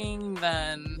asking,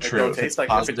 then... True. If it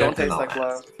don't taste like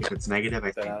love. If it's negative,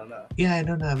 I think. I don't know. Yeah, I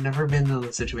don't know. I've never been in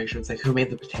a situation where it's like, who made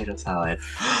the potato salad?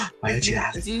 Why did you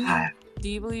ask that? Do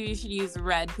you believe you should use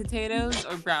red potatoes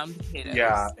or brown potatoes?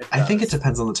 Yeah, I think it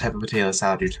depends on the type of potato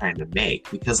salad you're trying to make.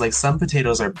 Because like some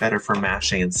potatoes are better for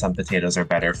mashing and some potatoes are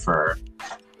better for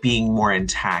being more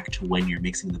intact when you're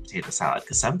mixing the potato salad,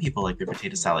 because some people like their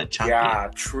potato salad chunky. Yeah,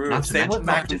 true. Not to Same with mention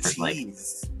mac and different,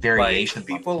 cheese. like, variations.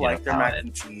 Like, people like their mac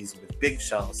and cheese with big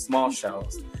shells, small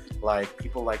shells. Like,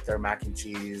 people like their mac and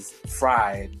cheese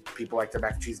fried. People like their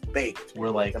mac and cheese baked. We're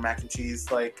like their mac and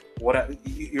cheese, like, what?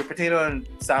 Your potato and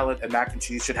salad and mac and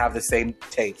cheese should have the same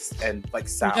taste and like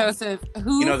sound. Joseph,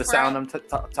 who? You know the sound I'm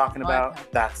talking about? Okay.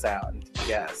 That sound.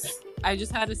 Yes. I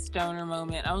just had a stoner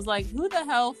moment. I was like, who the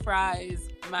hell fries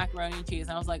macaroni and cheese?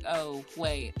 And I was like, oh,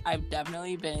 wait, I've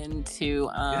definitely been to,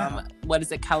 what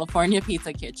is it, California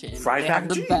Pizza Kitchen. Fried mac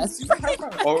and cheese. Best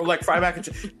or like fried mac and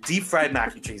cheese. Deep fried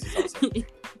mac and cheese is also.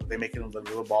 They make it in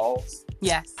little balls.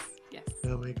 Yes.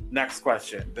 Next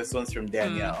question. This one's from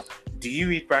Danielle. Do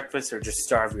you eat breakfast or just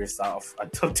starve yourself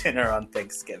until dinner on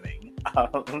Thanksgiving?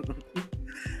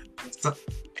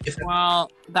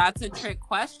 Well, that's a trick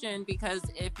question, because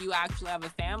if you actually have a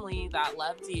family that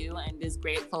loves you and is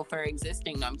grateful for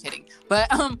existing, no, I'm kidding. But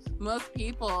most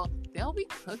people, they'll be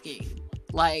cooking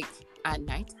like at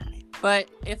nighttime.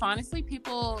 But if honestly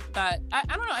people that, I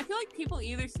don't know, I feel like people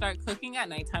either start cooking at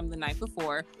nighttime the night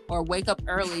before or wake up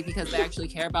early because they actually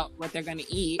care about what they're going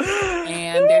to eat.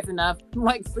 And there's enough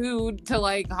like food to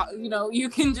like, you know, you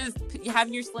can just have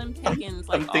your slim pickings.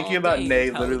 Like, I'm thinking about Nay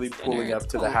literally pulling up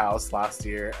to the house last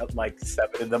year at like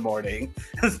 7 a.m.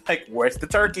 It's like, where's the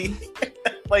turkey?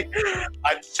 Like,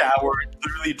 I showered,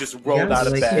 literally just rolled out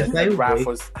of bed, and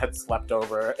Raph had slept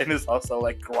over and is also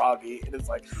like groggy, and it's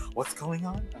like, what's going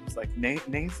on? I was like,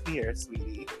 Nay's here,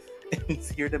 sweetie. And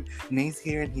Nay's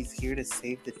here, and he's here to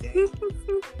save the day.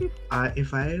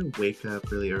 If I wake up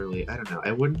really early, I don't know.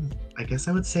 I guess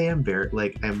I would say I'm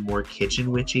more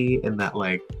kitchen witchy in that,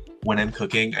 like, when I'm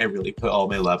cooking, I really put all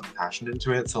my love and passion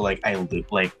into it. So like, I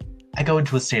go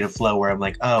into a state of flow where I'm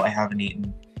like, oh, I haven't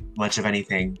eaten much of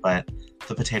anything, but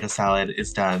the potato salad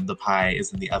is done, the pie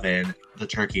is in the oven, the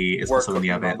turkey is also in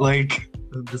the oven. Like,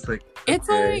 I'm just like, it's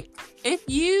like, if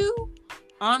you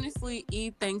honestly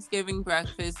eat Thanksgiving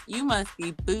breakfast, you must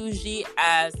be bougie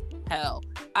as hell.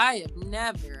 I have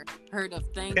never heard of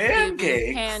Thanksgiving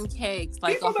pancakes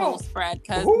like people a whole spread,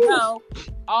 because no,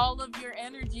 all of your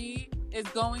energy is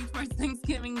going towards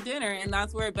Thanksgiving dinner, and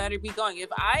that's where it better be going. If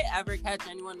I ever catch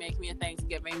anyone make me a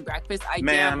Thanksgiving breakfast,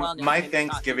 damn well know my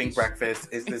Thanksgiving breakfast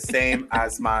is the same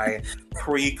as my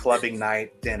pre-clubbing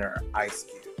night dinner. Ice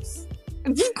cubes.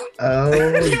 Oh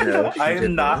no! I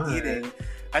am not eating.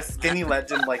 A skinny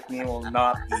legend like me will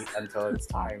not eat until it's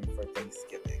time for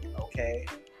Thanksgiving. Okay.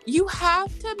 You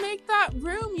have to make that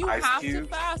room. You ice have cubes,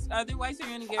 to fast. Otherwise, you're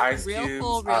going to get ice real cubes,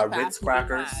 full, real fast. Ritz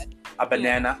crackers, a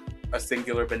banana, a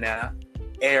singular banana,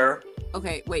 air.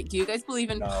 Okay, wait. Do you guys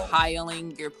believe in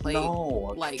piling your plate?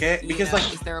 No. Like, because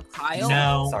like, is there a pile?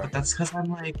 No. Sorry. That's because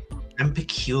I'm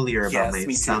peculiar about my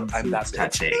some foods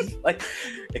touching. Like,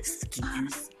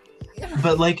 excuse.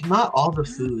 But like, not all the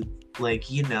food like,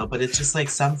 but it's just like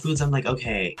some foods I'm like,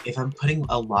 okay, if I'm putting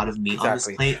a lot of meat on this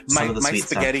plate, some of the my sweet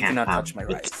spaghetti stuff can't cannot come touch my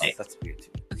with rice. the plate. That's weird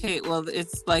too. Okay, well,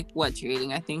 it's like what you're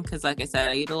eating, I think, because like I said,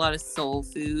 I eat a lot of soul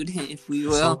food, if we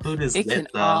will. Soul food is It lit, can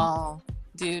though. all,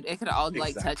 dude, it could all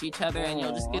like Exactly. touch each other, and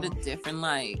you'll just get a different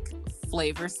like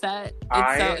flavor set.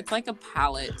 I- It's like a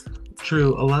palette.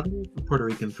 True, a lot of the Puerto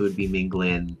Rican food be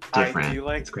mingling different. I do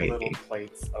like it's crazy. little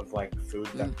plates of like food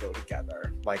that go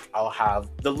together. Like I'll have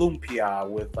the lumpia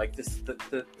with like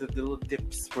the little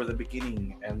dips for the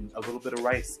beginning and a little bit of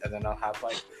rice, and then I'll have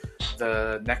like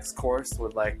the next course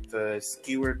with like the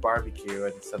skewered barbecue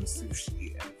and some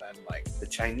sushi, and then like the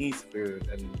Chinese food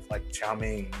and like chow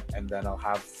mein, and then I'll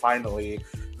have finally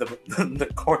the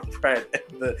cornbread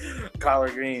and the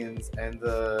collard greens and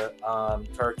the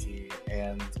turkey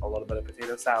and a little bit of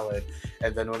potato salad.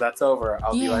 And then when that's over,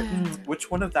 I'll be like, which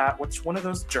one of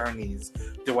those journeys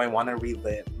do I want to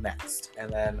relive next? And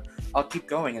then I'll keep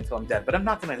going until I'm dead. But I'm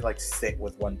not gonna like sit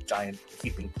with one giant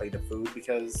heaping plate of food,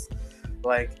 because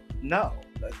like, no,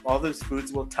 all those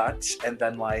foods will touch, and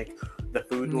then like the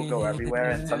food will go everywhere.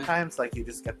 And sometimes like you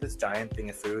just get this giant thing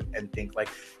of food and think like,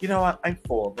 you know what, I'm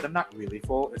full, but I'm not really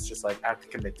full. It's just like I have to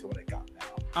commit to what I got now.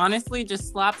 Honestly,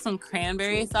 just slap some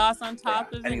cranberry sauce on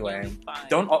top of it. Anyway, you'll be fine.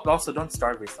 don't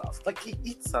starve yourself. Like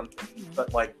eat something,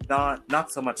 but like not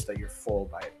so much that you're full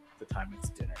by the time it's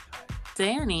dinner time.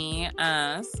 Danny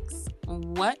asks,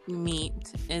 what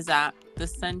meat is at the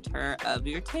center of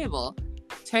your table?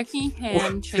 Turkey,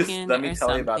 ham, chicken, Let me or tell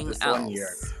you something about this else? 1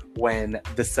 year when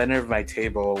the center of my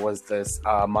table was this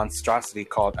monstrosity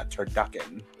called a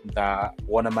turducken that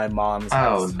one of my mom's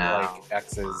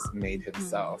exes made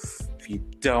himself. If you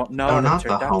don't know, not the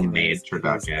turducken homemade is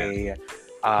turducken.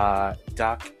 a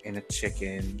duck and a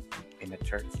chicken and a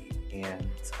turkey, and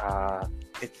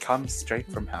it comes straight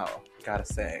from hell. Gotta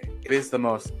say, it is the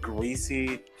most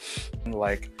greasy,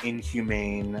 like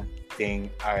inhumane thing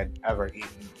I'd ever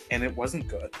eaten, and it wasn't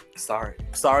good. Sorry,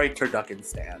 turducken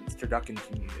stands, turducken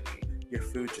community. Your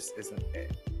food just isn't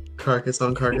it. Carcass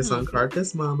on carcass on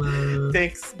carcass, mama.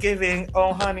 Thanksgiving,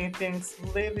 oh honey,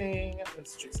 Thanksgiving.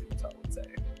 That's Trixie Mattel would say.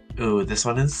 Ooh, this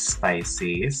one is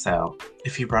spicy. So,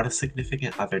 if you brought a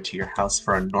significant other to your house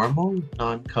for a normal,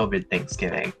 non-COVID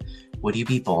Thanksgiving, would you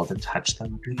be bold and touch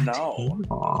them under the table?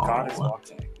 God is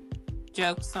watching.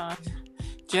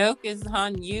 Joke is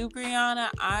on you, Brianna.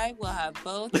 I will have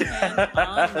both hands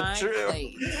on my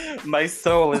plate. My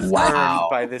soul is burned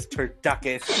by this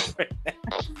turducken.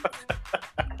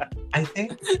 I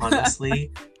think,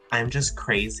 honestly, I'm just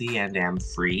crazy and am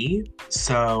free.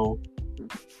 So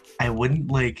I wouldn't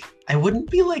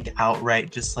be like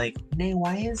outright just like, Nay,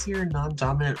 why is your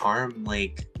non-dominant arm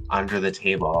like under the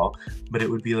table? But it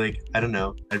would be like, I don't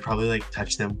know, I'd probably like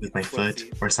touch them with my foot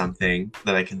or something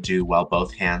that I can do while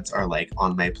both hands are like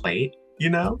on my plate, you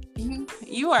know?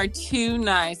 You are too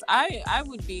nice. I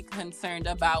would be concerned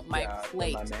about my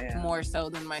plate more so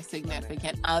than my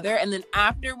significant other. And then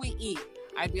after we eat,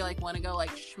 I'd be like, want to go like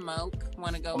smoke?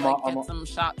 Want to go get some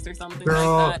shots or something like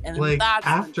that? And like that's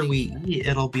after we eat,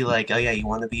 it'll be like, oh yeah, you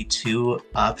want to be two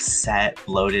upset,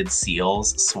 bloated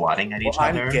seals swatting at each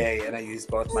other? I'm gay and I use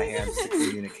both my hands to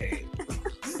communicate.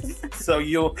 So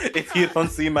if you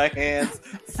don't see my hands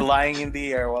flying in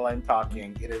the air while I'm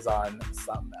talking, it is on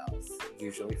something else,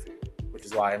 usually food. Which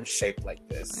is why I'm shaped like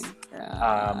this.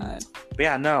 But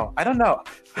yeah, no, I don't know.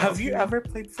 Have you ever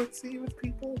played footsie with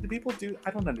people? Do people do?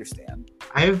 I don't understand.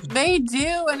 They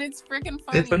do, and it's freaking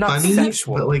funny. It's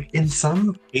funny, but like in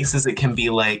some cases it can be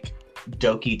like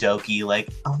doki, like,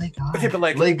 oh my god, okay, but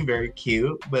like very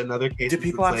cute. But in other cases, do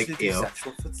people actually do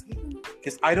sexual footsie?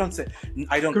 Because I don't get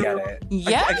it.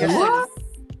 Yeah.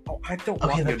 I don't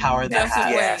want the power that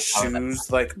has shoes,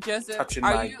 like Joseph, touching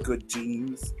my good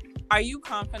jeans. Are you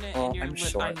confident in your I'm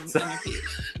short. in your feet?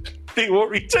 They won't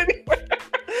reach anywhere.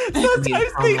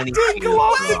 Sometimes they dangle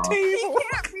off the table. He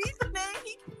can't reach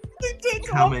me. They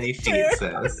dangle How off many the feet,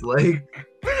 chair. sis? Like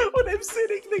when I'm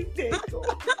sitting, they dangle.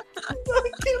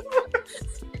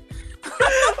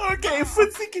 Okay,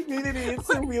 footsie community, it's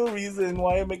the real reason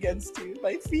why I'm against you.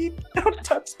 My feet don't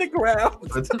touch the ground.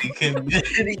 footsie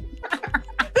community.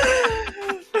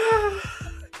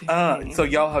 So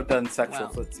y'all have done sexual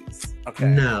footsies. Okay.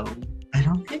 No. I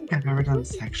don't think I've ever done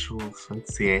sexual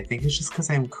footsie. I think it's just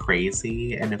because I'm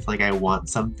crazy, and if like I want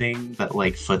something that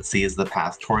like footsie is the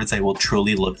path towards, I will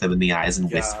truly look them in the eyes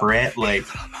and whisper it, like,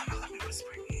 Let me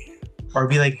whisper in your ear. or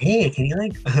be like, "Hey, can you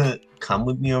like come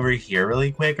with me over here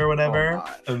really quick or whatever?"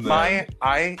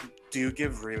 I do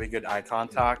give really good eye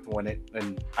contact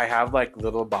and I have like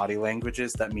little body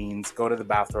languages that means go to the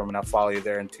bathroom and I'll follow you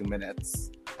there in 2 minutes.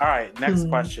 All right, next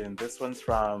question. This one's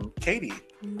from Katie.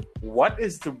 What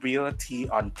is the real tea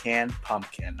on canned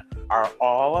pumpkin? Are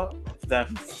all of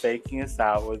them faking us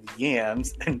out with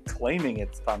yams and claiming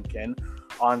it's pumpkin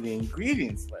on the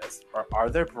ingredients list, or are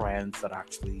there brands that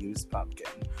actually use pumpkin?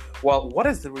 Well, what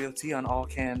is the real tea on all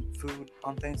canned food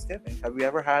on Thanksgiving? Have you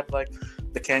ever had like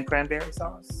the canned cranberry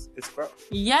sauce? It's gross.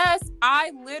 Yes,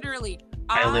 I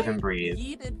live and breathe.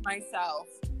 yeeted myself.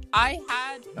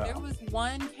 There was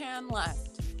one can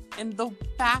left in the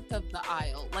back of the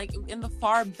aisle, like in the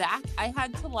far back. I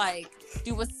had to like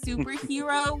do a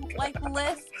superhero like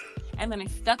lift, and then I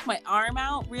stuck my arm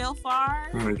out real far.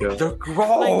 Oh my god. They're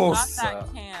gross. Like, got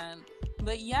that can.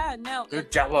 But yeah, no. They're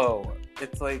Jello.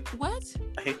 It's like, What?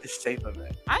 I hate the shape of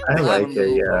it. I like love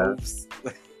it, yeah. Loaves.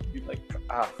 You like,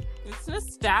 It's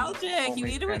nostalgic. You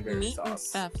Homemade eat it with cranberry meat and sauce.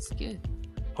 stuff. It's good.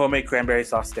 Homemade cranberry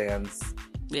sauce stands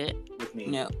Yeah. with me.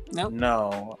 No. Nope.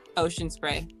 No. Ocean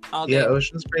spray. All day. Yeah,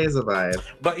 Ocean Spray is a vibe.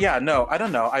 But yeah, no, I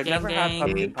don't know. I've Dang, never had dang.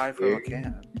 pumpkin pie from a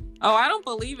can. Oh, I don't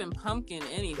believe in pumpkin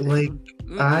anything. Like,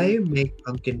 Mm-mm. I make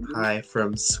pumpkin pie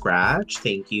from scratch.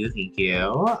 Thank you.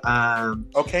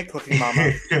 Okay, Cooking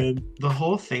Mama. The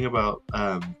whole thing about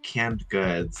canned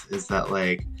goods is that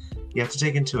like you have to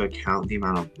take into account the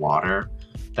amount of water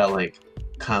that like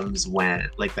comes when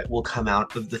like that will come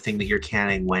out of the thing that you're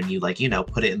canning when you like, you know,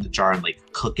 put it in the jar and like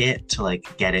cook it to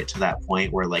like get it to that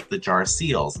point where like the jar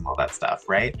seals and all that stuff,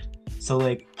 right? So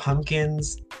like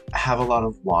pumpkins have a lot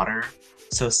of water.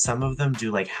 So some of them do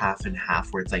like half and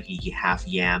half, where it's like half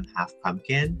yam, half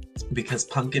pumpkin, because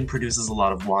pumpkin produces a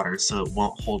lot of water, so it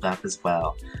won't hold up as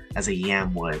well as a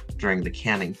yam would during the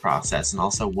canning process, and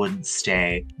also wouldn't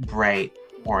stay bright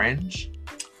orange.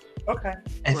 Okay.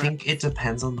 I think it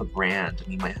depends on the brand,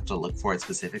 and you might have to look for it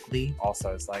specifically.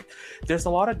 Also, it's like there's a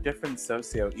lot of different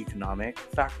socioeconomic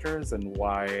factors and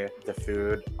why the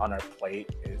food on our plate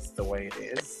is the way it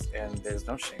is, and there's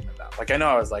no shame in that. Like I know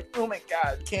I was like, oh my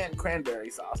god, canned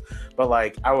cranberry sauce, but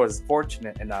like I was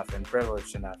fortunate enough and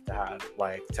privileged enough to have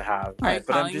Right,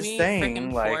 but I'm calling just me saying,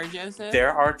 frickin' like poor, Joseph?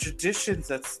 there are traditions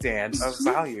that stand of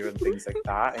value and things like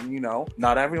that, and you know,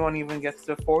 not everyone even gets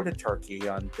to afford a turkey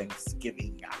on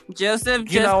Thanksgiving. Joseph You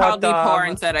just know called what, me poor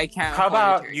and said I can't. How afford a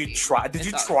about turkey. you try? Did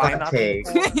you It's try all- not to be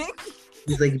Okay. poor?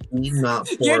 He's like, be not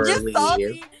poorly. You're just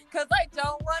salty because I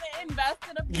don't want to invest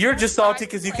in a. You're just salty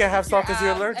because you can't have salt because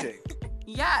you're PS5. allergic.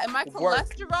 Yeah, and my Work.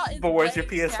 cholesterol is. But where's your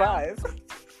way down. PS5?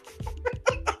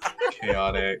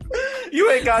 Chaotic. You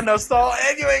ain't got no salt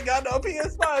and you ain't got no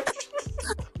PS5.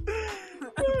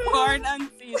 Born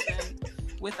unseasoned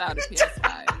without a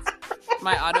PS5.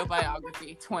 My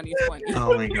autobiography, 2020.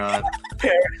 Oh my god.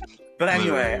 But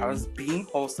anyway, I was being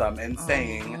wholesome and Oh,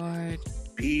 saying, Lord.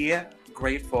 be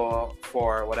grateful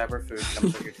for whatever food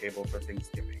comes to your table for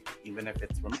Thanksgiving, even if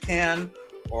it's from a can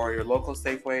or your local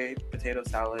Safeway potato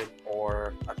salad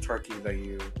or a turkey that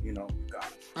you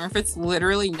got. Or if it's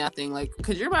literally nothing. Like,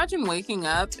 could you imagine waking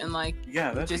up and like,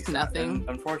 Yeah, that's Just nothing.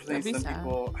 Unfortunately, That'd be some sad.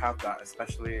 people have that,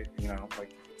 especially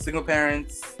like single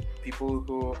parents, people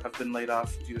who have been laid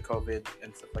off due to COVID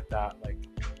and stuff like that. Like,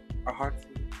 are hard to.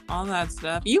 all that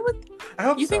stuff? I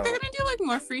hope You so. think they're gonna do like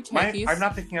more free turkeys? I'm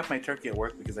not picking up my turkey at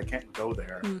work because I can't go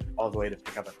there Hmm. all the way to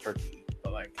pick up a turkey.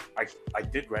 But like, I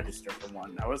did register for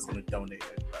one. I was gonna donate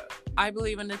it, but I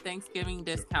believe in the Thanksgiving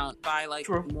discount. Buy like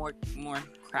True. more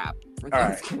crap. For all right,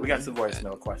 Thanksgiving. we got some Good.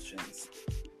 voicemail questions.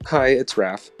 Hi, it's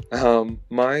Raph.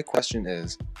 My question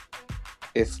is,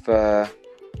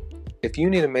 if you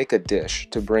need to make a dish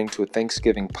to bring to a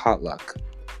Thanksgiving potluck,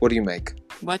 what do you make?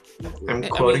 What? I'm I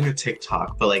quoting mean- a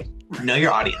TikTok, but like, know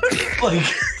your audience. Like,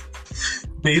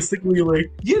 basically,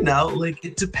 like, you know, like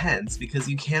it depends because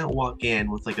you can't walk in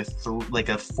with like a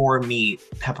 4-meat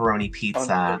pepperoni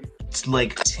pizza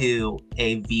to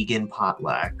a vegan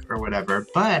potluck or whatever.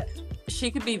 But She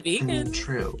could be I mean, vegan.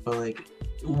 true. But like,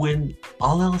 when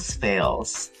all else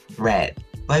fails, bread.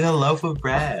 Like a loaf of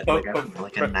bread, like I don't know,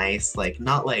 like a nice, like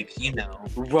not like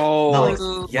Rolls. not like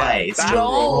Ooh. slice, that but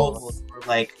rolls. rolls, or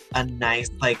like a nice,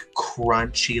 like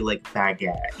crunchy, like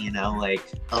baguette, like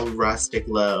a rustic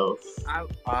loaf.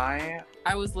 I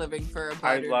I was living for a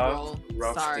I buttered love roll.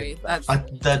 roasted Sorry,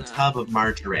 vegetables. that's The no. tub of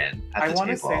margarine at the want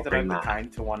to table. say that Bring I'm the that.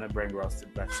 kind to want to bring roasted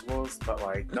vegetables, but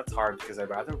like that's hard because I'd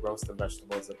rather roast the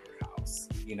vegetables at your house,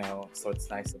 so it's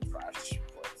nice and fresh.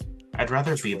 I'd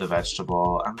rather be the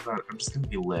vegetable. I'm just gonna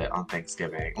be lit on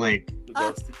Thanksgiving. Like,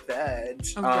 Roasted veg.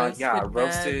 A roasted Yeah, veg.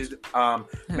 roasted.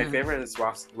 My favorite is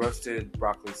roasted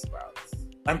broccoli sprouts.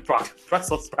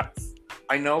 Brussels sprouts.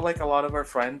 I know, like a lot of our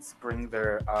friends bring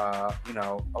their,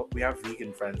 we have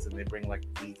vegan friends and they bring like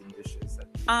vegan dishes.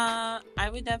 I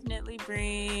would definitely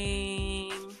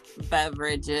bring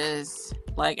beverages.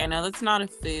 Like, I know that's not a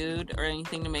food or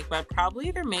anything to make, but I'd probably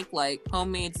either make like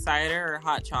homemade cider or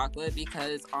hot chocolate,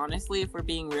 because honestly, if we're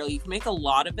being real, you can make a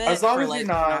lot of it As long for as like you're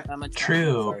not that much money.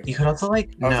 True. Sorry. You could also like I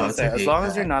was no, gonna it's say, okay. as long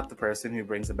as you're not the person who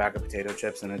brings a bag of potato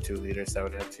chips and a 2-liter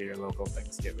soda to your local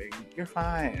Thanksgiving, you're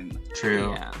fine.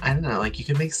 True. Yeah. I don't know. Like you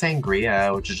could make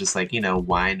sangria, which is just like, you know,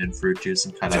 wine and fruit juice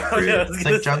and cut up fruit. Yeah, I was It's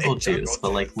gonna like jungle say juice, but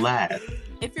jungle like less.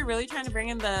 If you're really trying to bring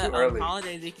in the Too early.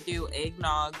 holidays, you could do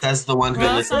eggnog Says the one who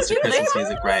Well, listens to some people- Christmas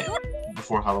music right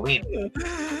before Halloween.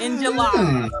 in July.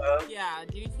 Hmm. Yeah,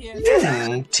 do you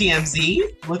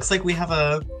TMZ. Looks like we have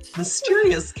a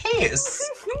mysterious case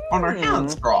on our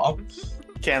hands, girl.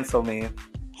 Cancel me.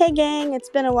 Hey gang,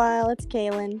 it's been a while. It's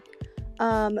Kaylin.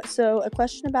 So a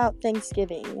question about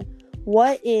Thanksgiving.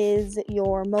 What is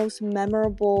your most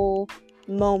memorable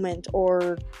moment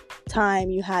or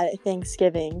time you had at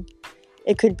Thanksgiving?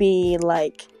 It could be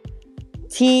like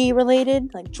tea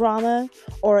related, like drama,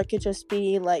 or it could just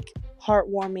be like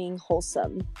heartwarming,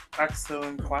 wholesome.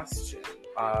 Excellent question.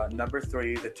 Number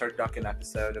 3, the turducken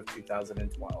episode of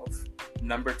 2012.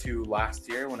 Number 2, last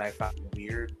year when I found a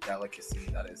weird delicacy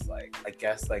that is like, I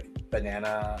guess like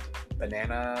banana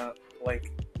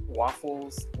like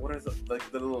waffles. What is it?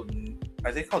 Like the little,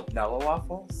 are they called Nilla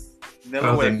waffles?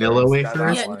 Oh, the Nilla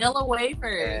wafers? Yeah, Nilla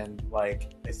wafers. And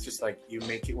like, it's just like you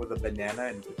make it with a banana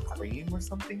and whipped cream or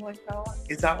something like that.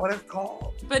 Is that what it's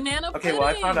called? Banana pudding. Okay, well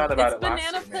I found out about it last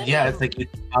banana year. pudding. Yeah, it's like you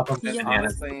pop up the Yeah. banana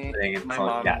Honestly, thing and my call it,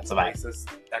 mom's yeah, it's a vibe. racist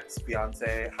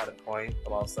ex-fiance had a point,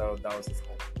 but also that was his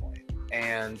only point.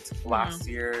 And last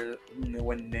year,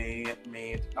 when they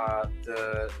made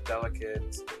the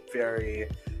delicate, very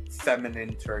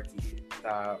feminine turkey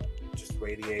that just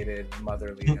radiated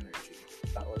motherly energy,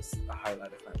 that was a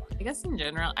highlight of my life. I guess in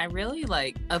general, I really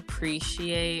like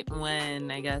appreciate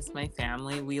when I guess my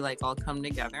family, we like all come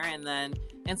together, and then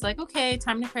it's like, okay,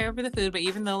 time to pray over the food. But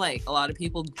even though like a lot of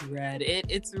people dread it,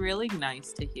 it's really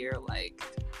nice to hear like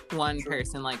one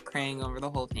person like praying over the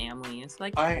whole family. It's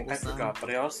like I wholesome. forgot, but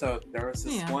I also, there was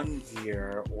this Yeah. one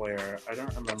year where I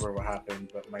don't remember what happened,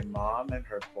 but my mom and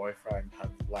her boyfriend had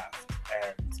left,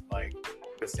 and like I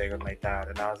was staying with my dad,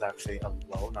 and I was actually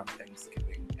alone on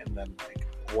Thanksgiving. And then like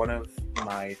one of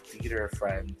my theater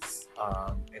friends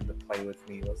in the play with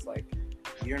me was like,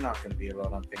 "You're not going to be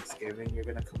alone on Thanksgiving. You're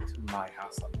going to come to my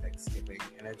house on Thanksgiving."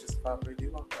 And I just felt really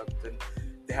welcomed. And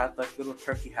they had like little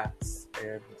turkey hats,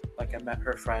 and like I met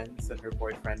her friends, and her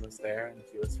boyfriend was there, and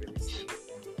he was really sweet.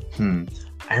 And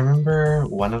I remember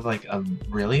one of like a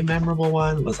really memorable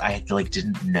one was I like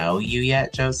didn't know you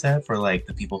yet, Joseph, or like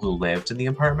the people who lived in the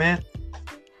apartment,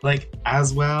 like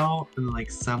as well, and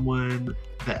like someone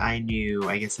that I knew,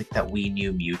 I guess like that we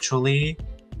knew mutually,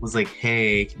 was like,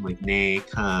 "Hey, can like Nay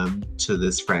come to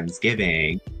this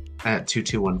Friendsgiving at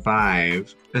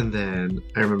 2215?" And then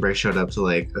I remember I showed up to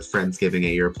like a Friendsgiving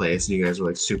at your place, and you guys were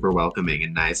like super welcoming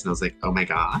and nice, and I was like, "Oh my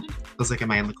god!" I was like,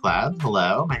 "Am I in the club?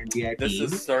 Hello, am I in VIP?" this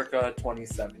is circa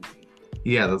 2017.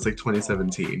 Yeah, that's like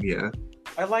 2017. Yeah.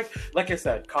 I like I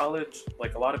said, college,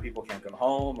 like a lot of people can't go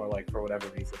home, or like for whatever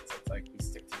reasons, it's like we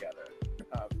stick together.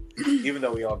 Even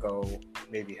though we all go,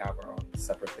 maybe have our own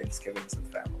separate Thanksgivings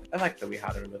with family. I like that we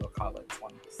had our little college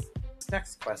ones. This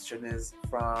next question is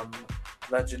from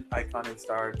legend, icon, and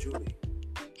star Julie.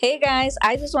 Hey guys,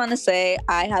 I just want to say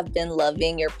I have been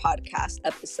loving your podcast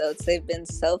episodes. They've been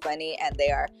so funny, and they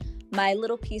are my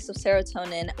little piece of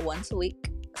serotonin once a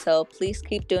week. So please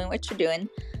keep doing what you're doing.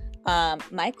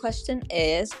 My question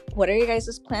is, what are you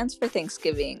guys' plans for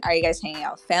Thanksgiving? Are you guys hanging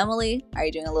out with family? Are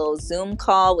you doing a little Zoom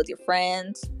call with your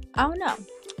friends? I don't know.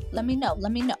 Let me know.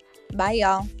 Bye,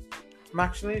 y'all. I'm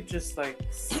actually just like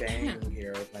staying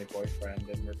here with my boyfriend,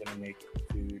 and we're gonna make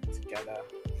food together.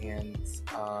 And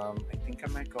I think I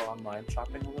might go online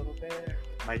shopping a little bit.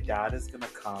 My dad is gonna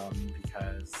come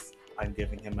because I'm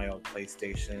giving him my old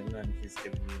PlayStation, and he's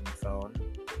giving me a new phone.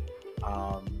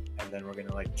 And then we're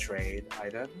gonna like trade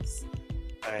items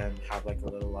and have like a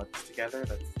little lunch together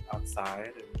that's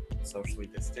outside and socially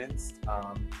distanced.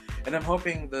 And I'm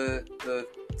hoping the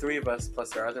 3 of us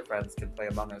plus our other friends can play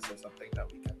Among Us or something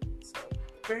that weekend. So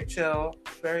very chill,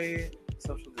 very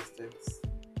social distance.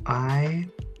 I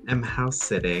am house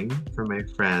sitting for my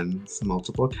friends,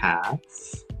 multiple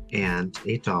cats and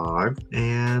a dog,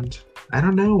 and I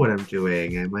don't know what I'm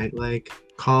doing. I might like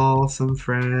call some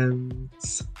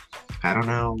friends. I don't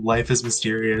know. Life is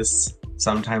mysterious.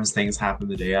 Sometimes things happen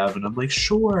the day of, and I'm like,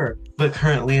 sure. But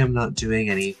currently, I'm not doing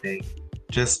anything.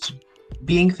 Just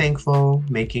being thankful,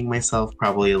 making myself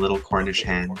probably a little Cornish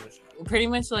hen. pretty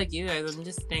much like you guys. I'm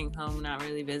just staying home, not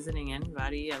really visiting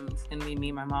anybody. It's gonna be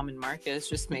me, my mom, and Marcus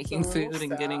just making food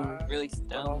and getting really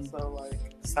stoned. Also,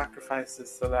 like,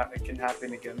 sacrifices so that it can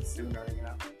happen again sooner, you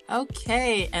know?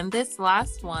 Okay, and this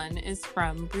last one is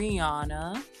from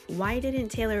Brianna. Why didn't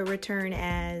Taylor return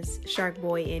as Shark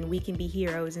Boy in We Can Be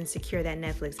Heroes and secure that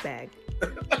Netflix bag?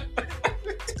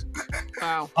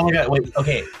 Wow. Oh my god, wait,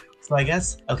 okay. So I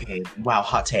guess, okay, wow,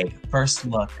 hot take. First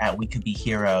look at We Could Be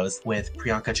Heroes with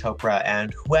Priyanka Chopra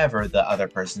and whoever the other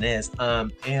person is.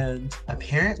 And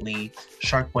apparently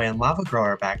Shark Boy and Lava Girl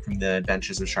are back from the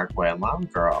adventures of Shark Boy and Lava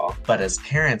Girl. But as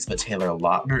parents, but Taylor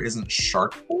Lautner isn't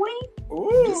Shark Boy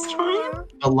this time?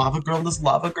 The Lava Girl is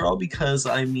Lava Girl because,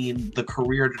 I mean, the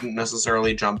career didn't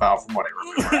necessarily jump out from what I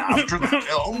remember after the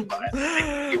film,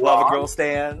 but Lava Girl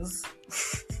stands.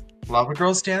 Lava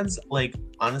Girl stands, like,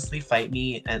 honestly, fight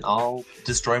me and I'll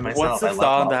destroy myself. What's the I love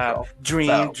song Lava that Girl. dream,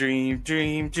 So, dream,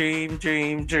 dream, dream,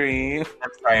 dream, dream? I'm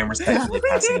sorry, I'm respectfully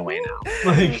passing away now.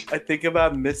 Like, I think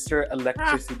about Mr.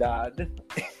 Electricidad.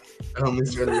 oh,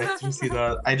 Mr.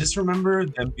 Electricidad. I just remember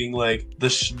them being like,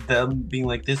 this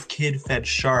kid fed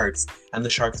sharks, and the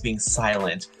sharks being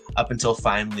silent up until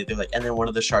finally they're like, and then one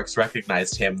of the sharks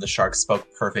recognized him. The shark spoke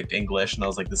perfect English, and I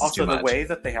was like, this is Also, too much. the way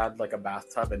that they had like a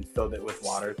bathtub and filled it with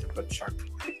water to put shark.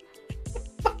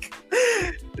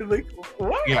 Like,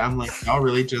 what? Yeah, I'm like, y'all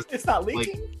really just. It's not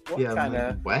leaking. What Yeah, I'm kind like,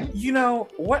 of? what? You know,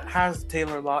 what has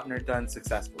Taylor Lautner done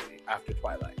successfully after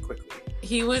Twilight? Quickly.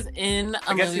 He was in a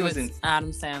I guess movie he was with in-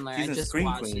 Adam Sandler. He's I in just Scream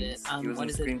watched Queens. it. He was What in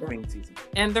is Scream it? Queen season.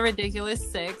 And The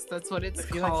Ridiculous Six. That's what it's I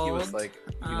feel called. like he was like,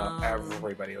 you know,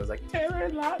 everybody was like, Taylor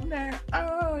Lautner,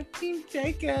 oh, Team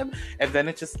Jacob. And then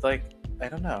it just like, I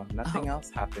don't know, nothing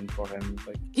else happened for him.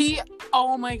 Like,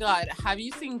 Oh my god, have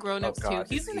you seen Grown Ups Oh 2? God,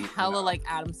 He's in is he? hella No. like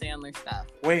Adam Sandler stuff.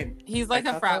 wait, He's like I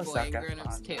a thought frat that was boy in Zac Grown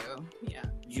Ups Efron. 2. Yeah.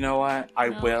 you know what? I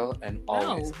No. will and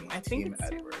always No, be I think Team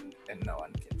it's- Edward, and no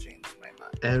one can change my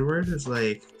mind. Edward is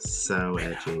like so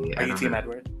edgy. Are you Team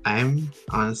Edward? I'm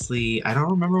honestly, I don't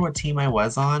remember what team I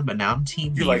was on, but now I'm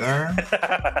Team You like?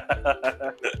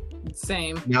 neither.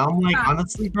 Same. Now I'm like,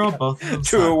 honestly, bro, both of them.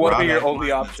 True, suck. what Rob are your Edwards only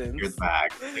is options? your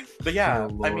bag. But yeah, Oh,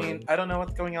 I Lord. mean, I don't know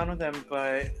what's going on with him,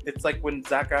 but it's like when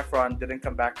Zac Efron didn't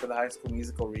come back for the High School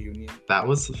Musical reunion. That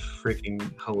was freaking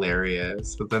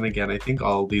hilarious. But then again, I think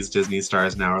all these Disney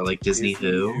stars now are like Disney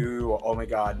Who. Oh my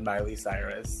God, Miley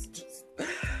Cyrus. Just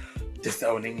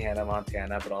disowning Hannah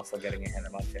Montana, but also getting a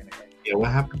Hannah Montana hair. Yeah, what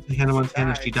happened to Hannah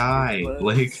Montana? She died. She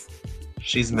Like,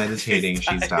 she's meditating.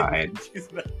 She's died.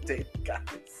 She's meditating, guys.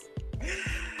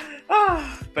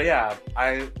 But yeah,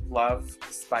 I love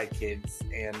Spy Kids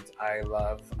and I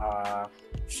love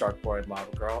Shark Boy and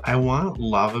Lava Girl. I want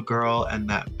Lava Girl and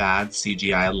that bad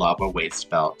CGI lava waist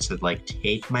belt to like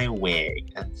take my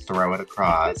wig and throw it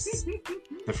across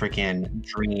the freaking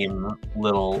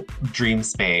dream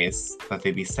space that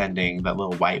they be sending that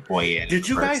little white boy in. Did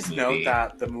you the guys first know movie.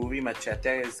 that the movie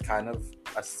Machete is kind of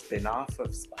a spin-off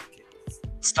of Spy Kids?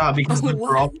 Stop, because the What?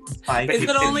 girl from Spy Is Kids it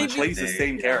It only plays the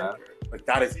same Yeah. character. Like,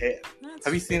 that is him. That's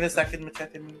Have you seen the second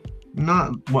Machete movie?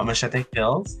 Not what Machete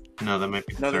Kills? No, that might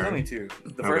be the No, there's third. only two.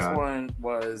 The Oh, first God. one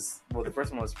was the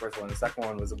first one was the first one. The second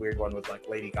one was a weird one with like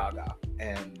Lady Gaga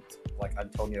and like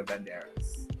Antonio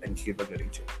Banderas and Cuba Gooding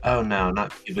Jr. Oh no,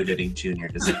 not Cuba Gooding Jr.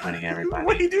 disappointing everybody.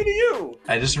 What did he do to you?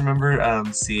 I just remember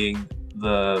seeing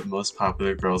the most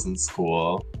popular girls in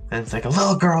school, and it's like a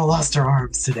little girl lost her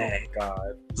arms today.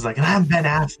 God. It's like, and I'm Ben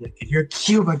Affleck, and you're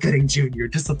Cuba Gooding Jr.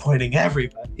 disappointing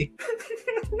everybody.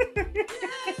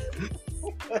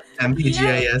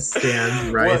 MPGIS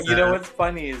stands right. Well, you know what's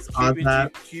funny is On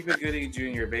that. Cuba Gooding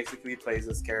Jr. basically plays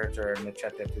this character in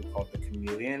Machete 2 called the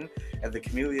Chameleon, and the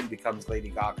Chameleon becomes Lady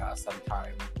Gaga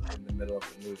sometime in the middle of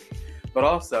the movie. But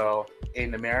also,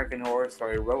 in American Horror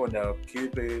Story Roanoke,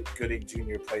 Cuba Gooding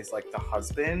Jr. plays like the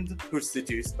husband who's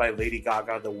seduced by Lady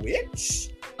Gaga the witch.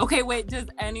 Okay, wait. Does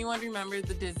anyone remember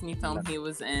the Disney film he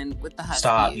was in with the Huskies?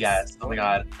 Stop, yes. Oh my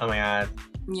god. Oh my god.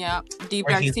 Yeah, Deep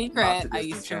Where Dark he's not Secret. the I Disney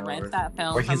used to Channel rent version. that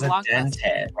film Where from he's a Blockbuster.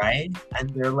 dentist, right? And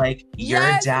they're like, your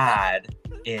Yes! dad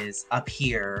is up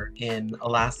here in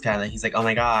Alaska. And then he's like, oh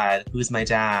my god, who's my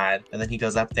dad? And then he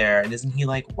goes up there, and isn't he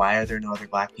like, why are there no other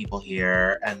black people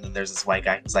here? And then there's this white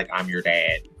guy who's like, I'm your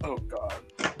dad. Oh God.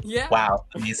 Yeah. Wow,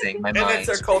 amazing. My And mind. it's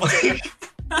our culture.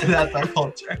 That's our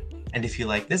culture. And if you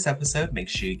like this episode, make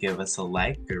sure you give us a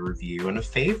like, a review, and a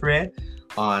favorite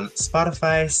on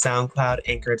Spotify, SoundCloud,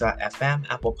 Anchor.fm,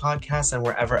 Apple Podcasts, and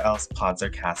wherever else pods are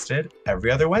casted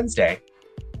every other Wednesday.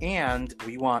 And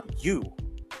we want you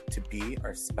to be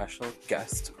our special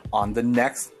guest on the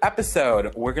next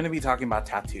episode. We're going to be talking about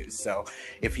tattoos. So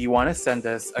if you want to send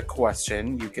us a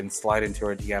question, you can slide into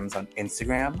our DMs on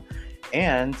Instagram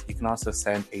And you can also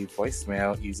send a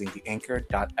voicemail using the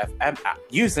Anchor.fm app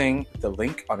using the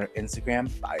link on our Instagram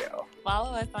bio.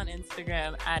 Follow us on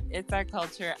Instagram at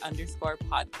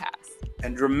itsourculture_podcast.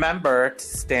 And remember to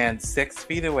stand 6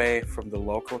 feet away from the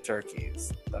local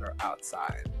turkeys that are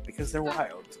outside because they're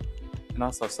wild. And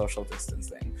also social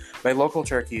distancing. By local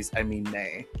turkeys, I mean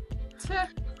May.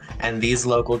 And these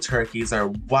local turkeys are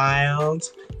wild,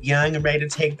 young, and ready to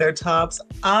take their tops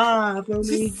off.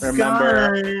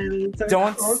 Remember,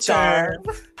 don't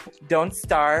starve. Don't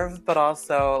starve, but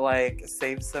also like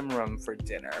save some room for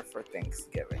dinner for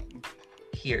Thanksgiving.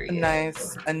 Period.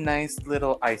 A nice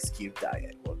little ice cube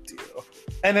diet will do.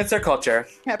 And it's our culture.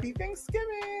 Happy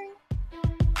Thanksgiving.